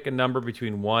Pridmore, pick a number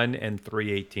between 1 and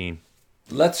 318.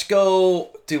 Let's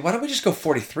go, dude. Why don't we just go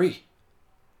 43?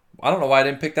 I don't know why I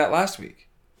didn't pick that last week.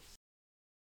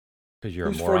 Because you're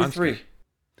a moron. 43?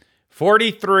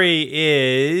 43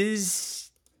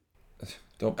 is.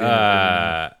 Don't be.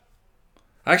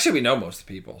 Actually, we know most of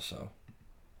the people, so.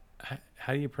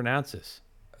 How do you pronounce this?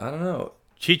 I don't know.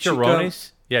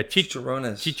 Chicharrones? Yeah,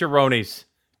 Chicharrones.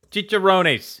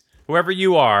 Chicharrones. Whoever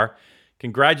you are,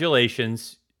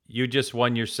 congratulations. You just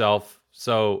won yourself.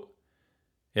 So,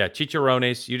 yeah,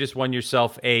 Chicharrones, you just won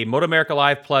yourself a Moto America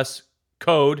Live Plus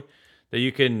code that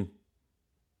you can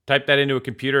type that into a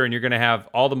computer, and you're going to have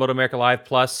all the Moto America Live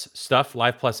Plus stuff,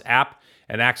 Live Plus app,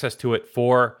 and access to it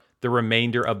for the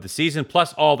remainder of the season,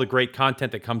 plus all the great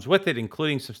content that comes with it,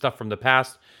 including some stuff from the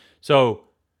past. So,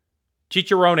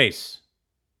 Chicharrones,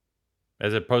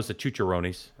 as opposed to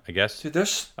Chucharones, I guess. Dude,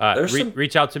 there's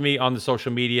reach out to me on the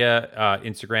social media,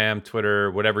 Instagram, Twitter,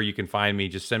 whatever you can find me.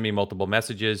 Just send me multiple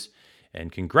messages.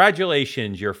 And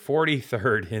congratulations, you're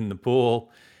 43rd in the pool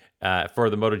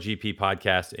for the MotoGP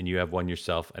podcast, and you have won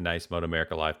yourself a nice Moto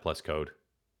America Live Plus code.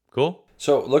 Cool?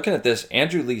 So looking at this,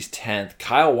 Andrew Lee's 10th,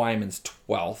 Kyle Wyman's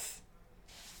 12th.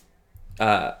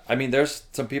 I mean, there's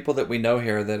some people that we know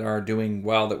here that are doing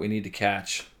well that we need to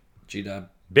catch. G-Dub.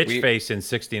 Bitchface in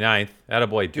 69th.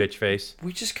 Attaboy, Bitchface.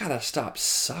 We just got to stop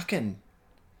sucking.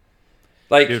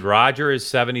 Dude, Roger is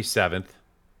 77th.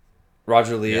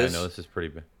 Roger Lee is? I know this is pretty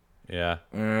big. Yeah.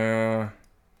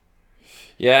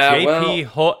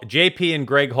 JP and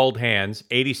Greg hold hands.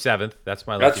 87th. That's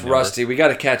my lucky That's number. Rusty. We got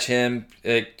to catch him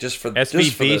just for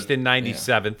Beast in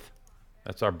 97th. Yeah.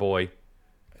 That's our boy.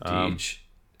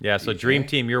 Yeah, so Dream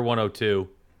Team, you're 102.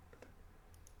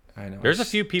 I know. There's a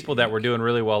few people that were doing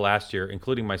really well last year,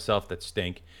 including myself, that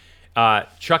stink.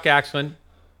 Chuck Axman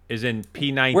is in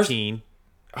P19.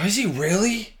 Is he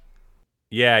really?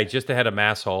 Yeah, he's just ahead of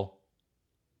Masshole.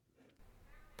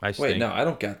 Wait, no, I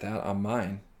don't get that on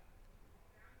mine.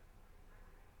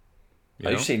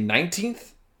 You say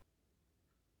 19th?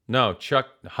 No, Chuck,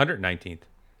 119th.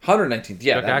 119th,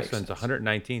 yeah. Chuck Axman's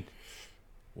 119th.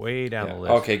 Way down the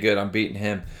list. Okay, good. I'm beating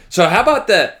him. So how about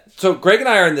that? So Greg and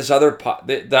I are in this other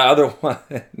the other one.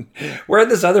 We're in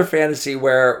this other fantasy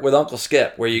with Uncle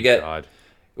Skip, where you get. God.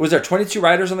 Was there 22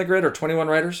 riders on the grid or 21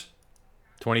 riders?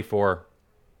 24.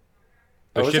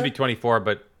 There should be 24,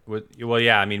 but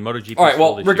yeah. I mean, MotoGP. All right.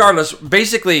 Well, regardless,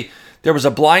 basically there was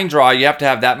a blind draw. You have to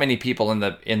have that many people in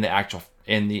the actual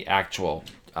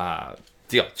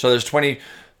deal. So there's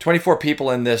 24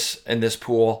 people in this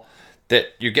pool. That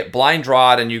you get blind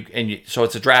drawed and so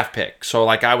it's a draft pick. So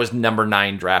like I was number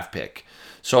 9 draft pick.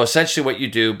 So essentially what you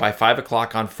do by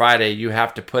 5:00 on Friday, you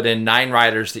have to put in 9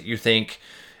 riders that you think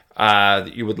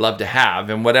that you would love to have,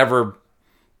 and whatever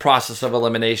process of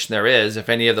elimination there is, if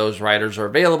any of those riders are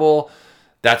available,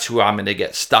 that's who I'm going to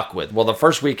get stuck with. Well, the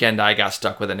first weekend I got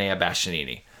stuck with Enea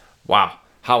Bastianini. Wow,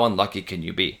 how unlucky can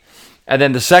you be? And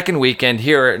then the second weekend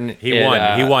here, he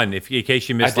won. In case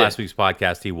you missed last week's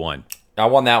podcast, he won. I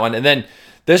won that one. And then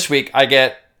this week I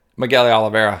get Miguel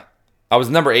Oliveira. I was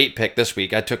number 8 pick this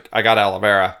week. I got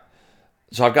Oliveira.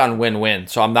 So I've gotten win-win.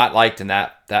 So I'm not liked in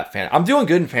that fan. I'm doing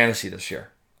good in fantasy this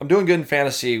year. I'm doing good in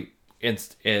fantasy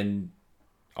in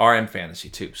RM fantasy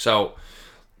too. So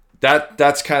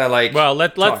that's kind of like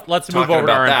let's move over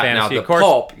to RM fantasy. Now, the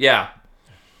pulp, yeah.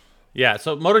 Yeah,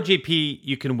 so MotoGP,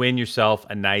 you can win yourself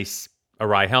a nice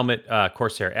Arai helmet,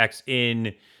 Corsair X.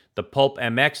 In the Pulp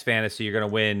MX fantasy, you're going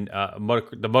to win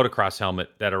the motocross helmet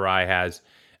that Arai has.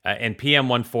 And PM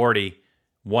 140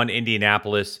 won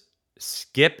Indianapolis.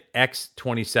 Skip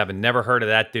X27. Never heard of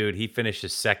that dude. He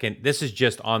finishes second. This is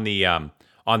just on the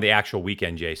actual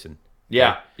weekend, Jason.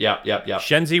 Yeah.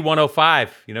 Shenzi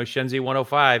 105. You know Shenzi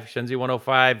 105. Shenzi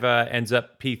 105 ends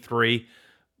up P3.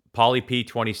 Pauly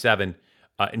P27.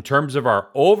 In terms of our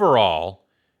overall,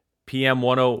 PM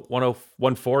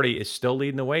 140 is still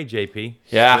leading the way, JP.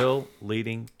 Yeah. Still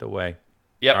leading the way.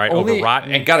 Yep. All right, over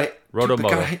Rotten and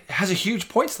Rotomoto. Has a huge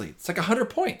points lead. It's like 100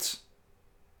 points.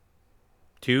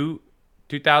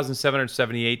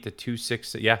 2,778 to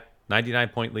 2,6. Yeah,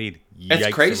 99-point lead.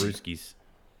 That's crazy. Saruskis.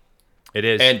 It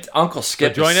is. And Uncle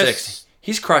Skip is 6.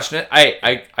 He's crushing it.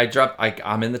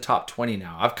 I'm in the top 20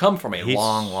 now. I've come from a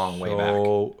long way back.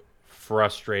 So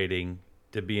frustrating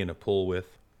to be in a pool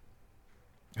with.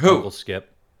 Who? Uncle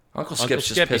Skip. Uncle Skip's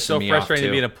just pissing he's so me frustrating off,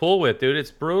 to be in a pool with, dude.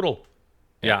 It's brutal.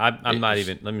 Yeah, I'm not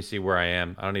even. Let me see where I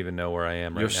am. I don't even know where I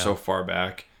am right now. You're so far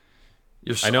back.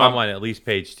 I know I'm on at least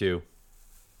page 2.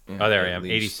 Oh, there I am.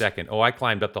 82nd. Oh, I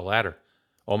climbed up the ladder.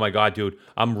 Oh my God, dude.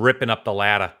 I'm ripping up the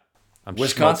ladder.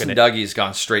 Wisconsin Dougie's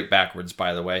gone straight backwards,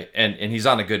 by the way. And he's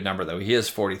on a good number, though. He is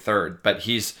 43rd, but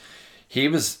he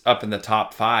was up in the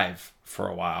top 5 for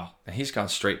a while, and he's gone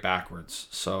straight backwards.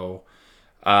 So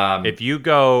if you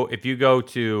go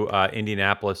to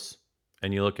Indianapolis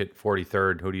and you look at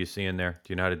 43rd, who do you see in there?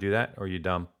 Do you know how to do that, or are you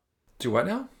dumb? Do what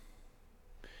now?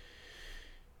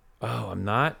 Oh, I'm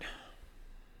not.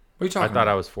 What are you talking about? I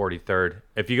thought I was 43rd.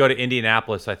 If you go to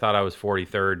Indianapolis, I thought I was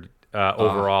 43rd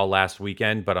overall last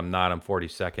weekend, but I'm not. I'm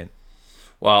 42nd.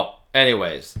 Well,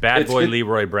 anyways. Bad boy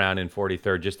Leroy Brown in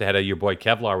 43rd, just ahead of your boy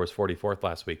Kevlar was 44th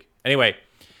last week. Anyway.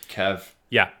 Kev.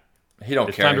 Yeah. He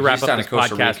don't care. Time to wrap he's up this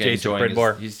podcast, Jason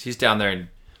Pridmore. He's down there in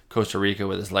Costa Rica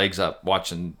with his legs up,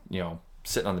 watching,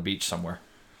 sitting on the beach somewhere.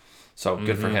 So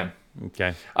good for him.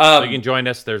 Okay. So you can join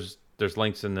us. There's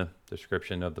links in the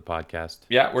description of the podcast.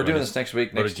 Yeah, we're doing this next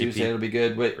week. Next Tuesday, it'll be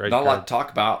good. Wait, not a lot to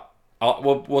talk about.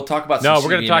 We'll talk about some CVMA we're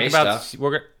going to talk about stuff.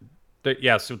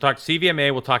 So we'll talk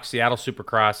CVMA, we'll talk Seattle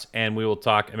Supercross, and we will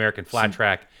talk American Flat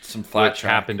Track. Some flat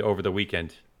track happened over the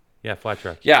weekend. Yeah, Flat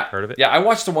Track. Yeah. Heard of it? Yeah, I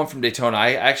watched the one from Daytona.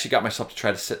 I actually got myself to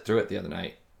try to sit through it the other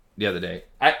day.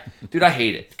 I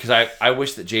hate it because I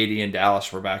wish that JD and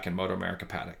Dallas were back in Moto America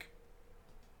paddock.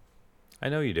 I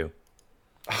know you do.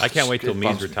 I can't wait till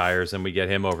Mees retires and we get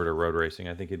him over to road racing.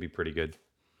 I think it'd be pretty good.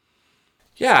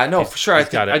 Yeah, no, for sure.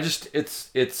 Yeah.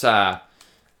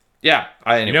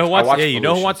 You know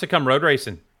who wants to come road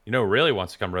racing? You know who really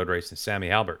wants to come road racing? Sammy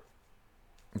Halbert.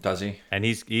 Does he? And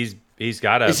he's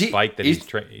got a bike that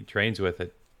he trains with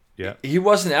it. Yeah. He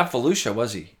wasn't at Volusia,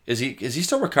 was he? Is he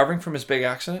still recovering from his big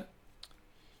accident?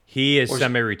 He is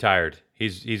semi-retired.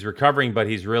 He's recovering, but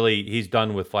he's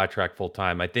done with flat track full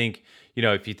time. I think,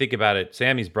 if you think about it,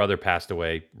 Sammy's brother passed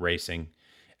away racing,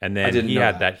 and then he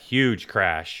had that huge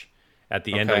crash at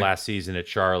the end of last season at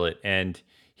Charlotte, and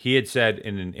he had said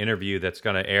in an interview that's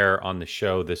going to air on the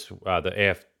show the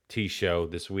AFT show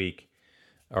this week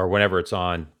or whenever it's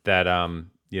on, that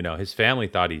his family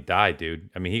thought he died, dude.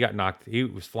 I mean, he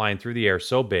was flying through the air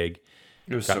so big,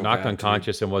 got knocked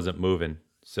unconscious and wasn't moving.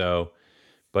 So,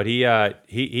 but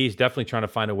he's definitely trying to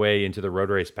find a way into the road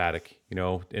race paddock,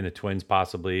 in the Twins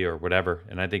possibly or whatever.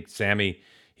 And I think Sammy,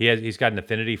 he's got an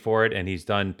affinity for it, and he's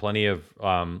done plenty of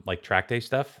like track day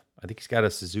stuff. I think he's got a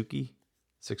Suzuki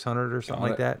 600 or something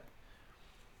like that.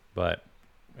 But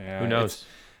who knows?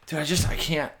 Dude, I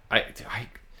can't.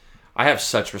 I have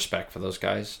such respect for those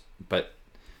guys, but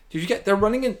dude, they were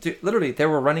running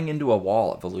into a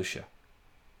wall at Volusia.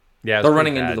 Yeah, they're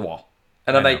running into the wall,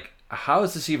 and I'm like, how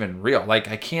is this even real? Like,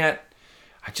 I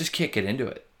just can't get into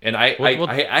it. And I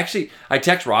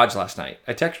text Raj last night.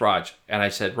 And I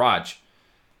said, Raj,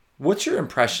 what's your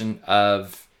impression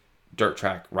of dirt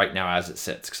track right now as it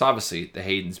sits? Because obviously the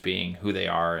Haydens being who they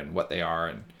are and what they are,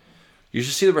 and you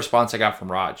should see the response I got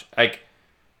from Raj.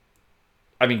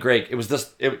 Greg, it was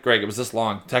this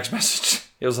long text message.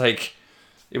 It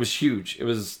was huge.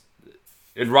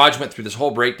 And Raj went through this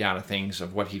whole breakdown of things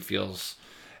of what he feels.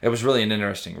 It was really an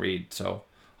interesting read. So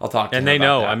I'll talk to him and they about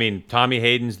know. that. I mean, Tommy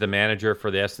Hayden's the manager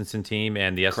for the Estenson team,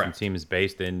 and the Estenson team is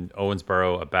based in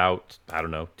Owensboro, about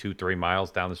 2-3 miles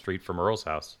down the street from Earl's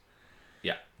house.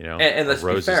 Yeah, and let's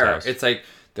be fair. House. It's like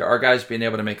there are guys being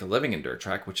able to make a living in dirt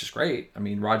track, which is great. I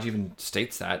mean, Raj even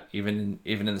states that even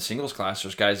in the singles class,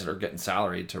 there's guys that are getting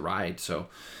salaried to ride. So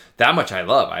that much I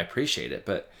love. I appreciate it,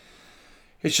 but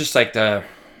it's just like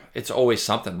it's always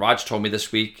something. Raj told me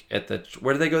this week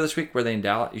where did they go this week? Were they in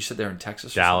Dallas? You said they're in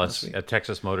Texas. Dallas, at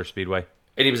Texas Motor Speedway.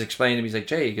 And he was explaining to me, he's like,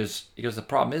 Jay, he goes, the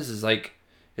problem is like,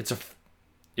 it's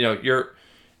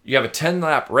you have a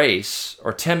 10-lap race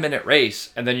or 10-minute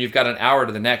race, and then you've got an hour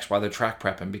to the next while they're track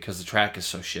prepping because the track is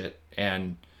so shit.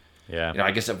 And I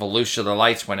guess at Volusia the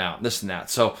lights went out, and this and that.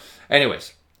 So,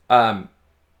 anyways, but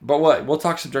we'll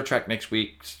talk some dirt track next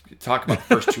week. Talk about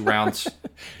the first 2 rounds.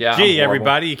 Yeah, gee,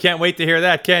 everybody, you can't wait to hear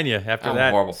that, can you? After I'm that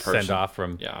a horrible person. Send off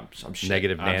from I'm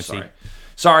negative Nancy. I'm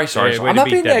sorry. I'm not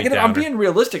being negative. Downer. I'm being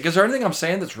realistic. Is there anything I'm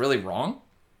saying that's really wrong?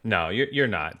 No, you're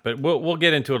not. But we'll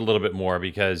get into it a little bit more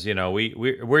because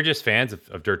we're just fans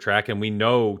of dirt track, and we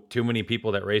know too many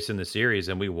people that race in the series,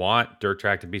 and we want dirt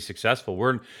track to be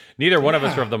successful. Neither one of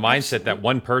us are of the mindset that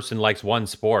one person likes one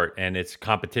sport and it's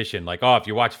competition. Like, if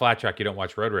you watch flat track, you don't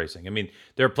watch road racing. I mean,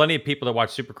 there are plenty of people that watch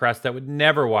Supercross that would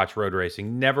never watch road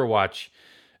racing, never watch.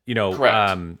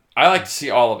 Correct. I like to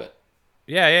see all of it.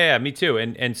 Yeah, me too.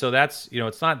 And so that's,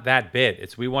 it's not that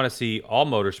bit. We want to see all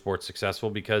motorsports successful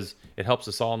because it helps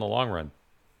us all in the long run.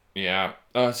 Yeah,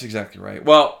 that's exactly right.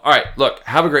 Well, all right, look,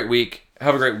 have a great week.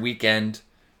 Have a great weekend.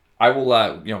 I will,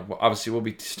 obviously we'll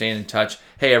be staying in touch.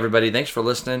 Hey, everybody, thanks for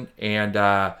listening. And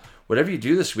whatever you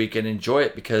do this weekend, enjoy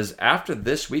it, because after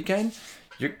this weekend,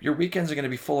 your weekends are going to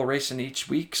be full of racing each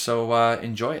week. So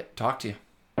enjoy it. Talk to you.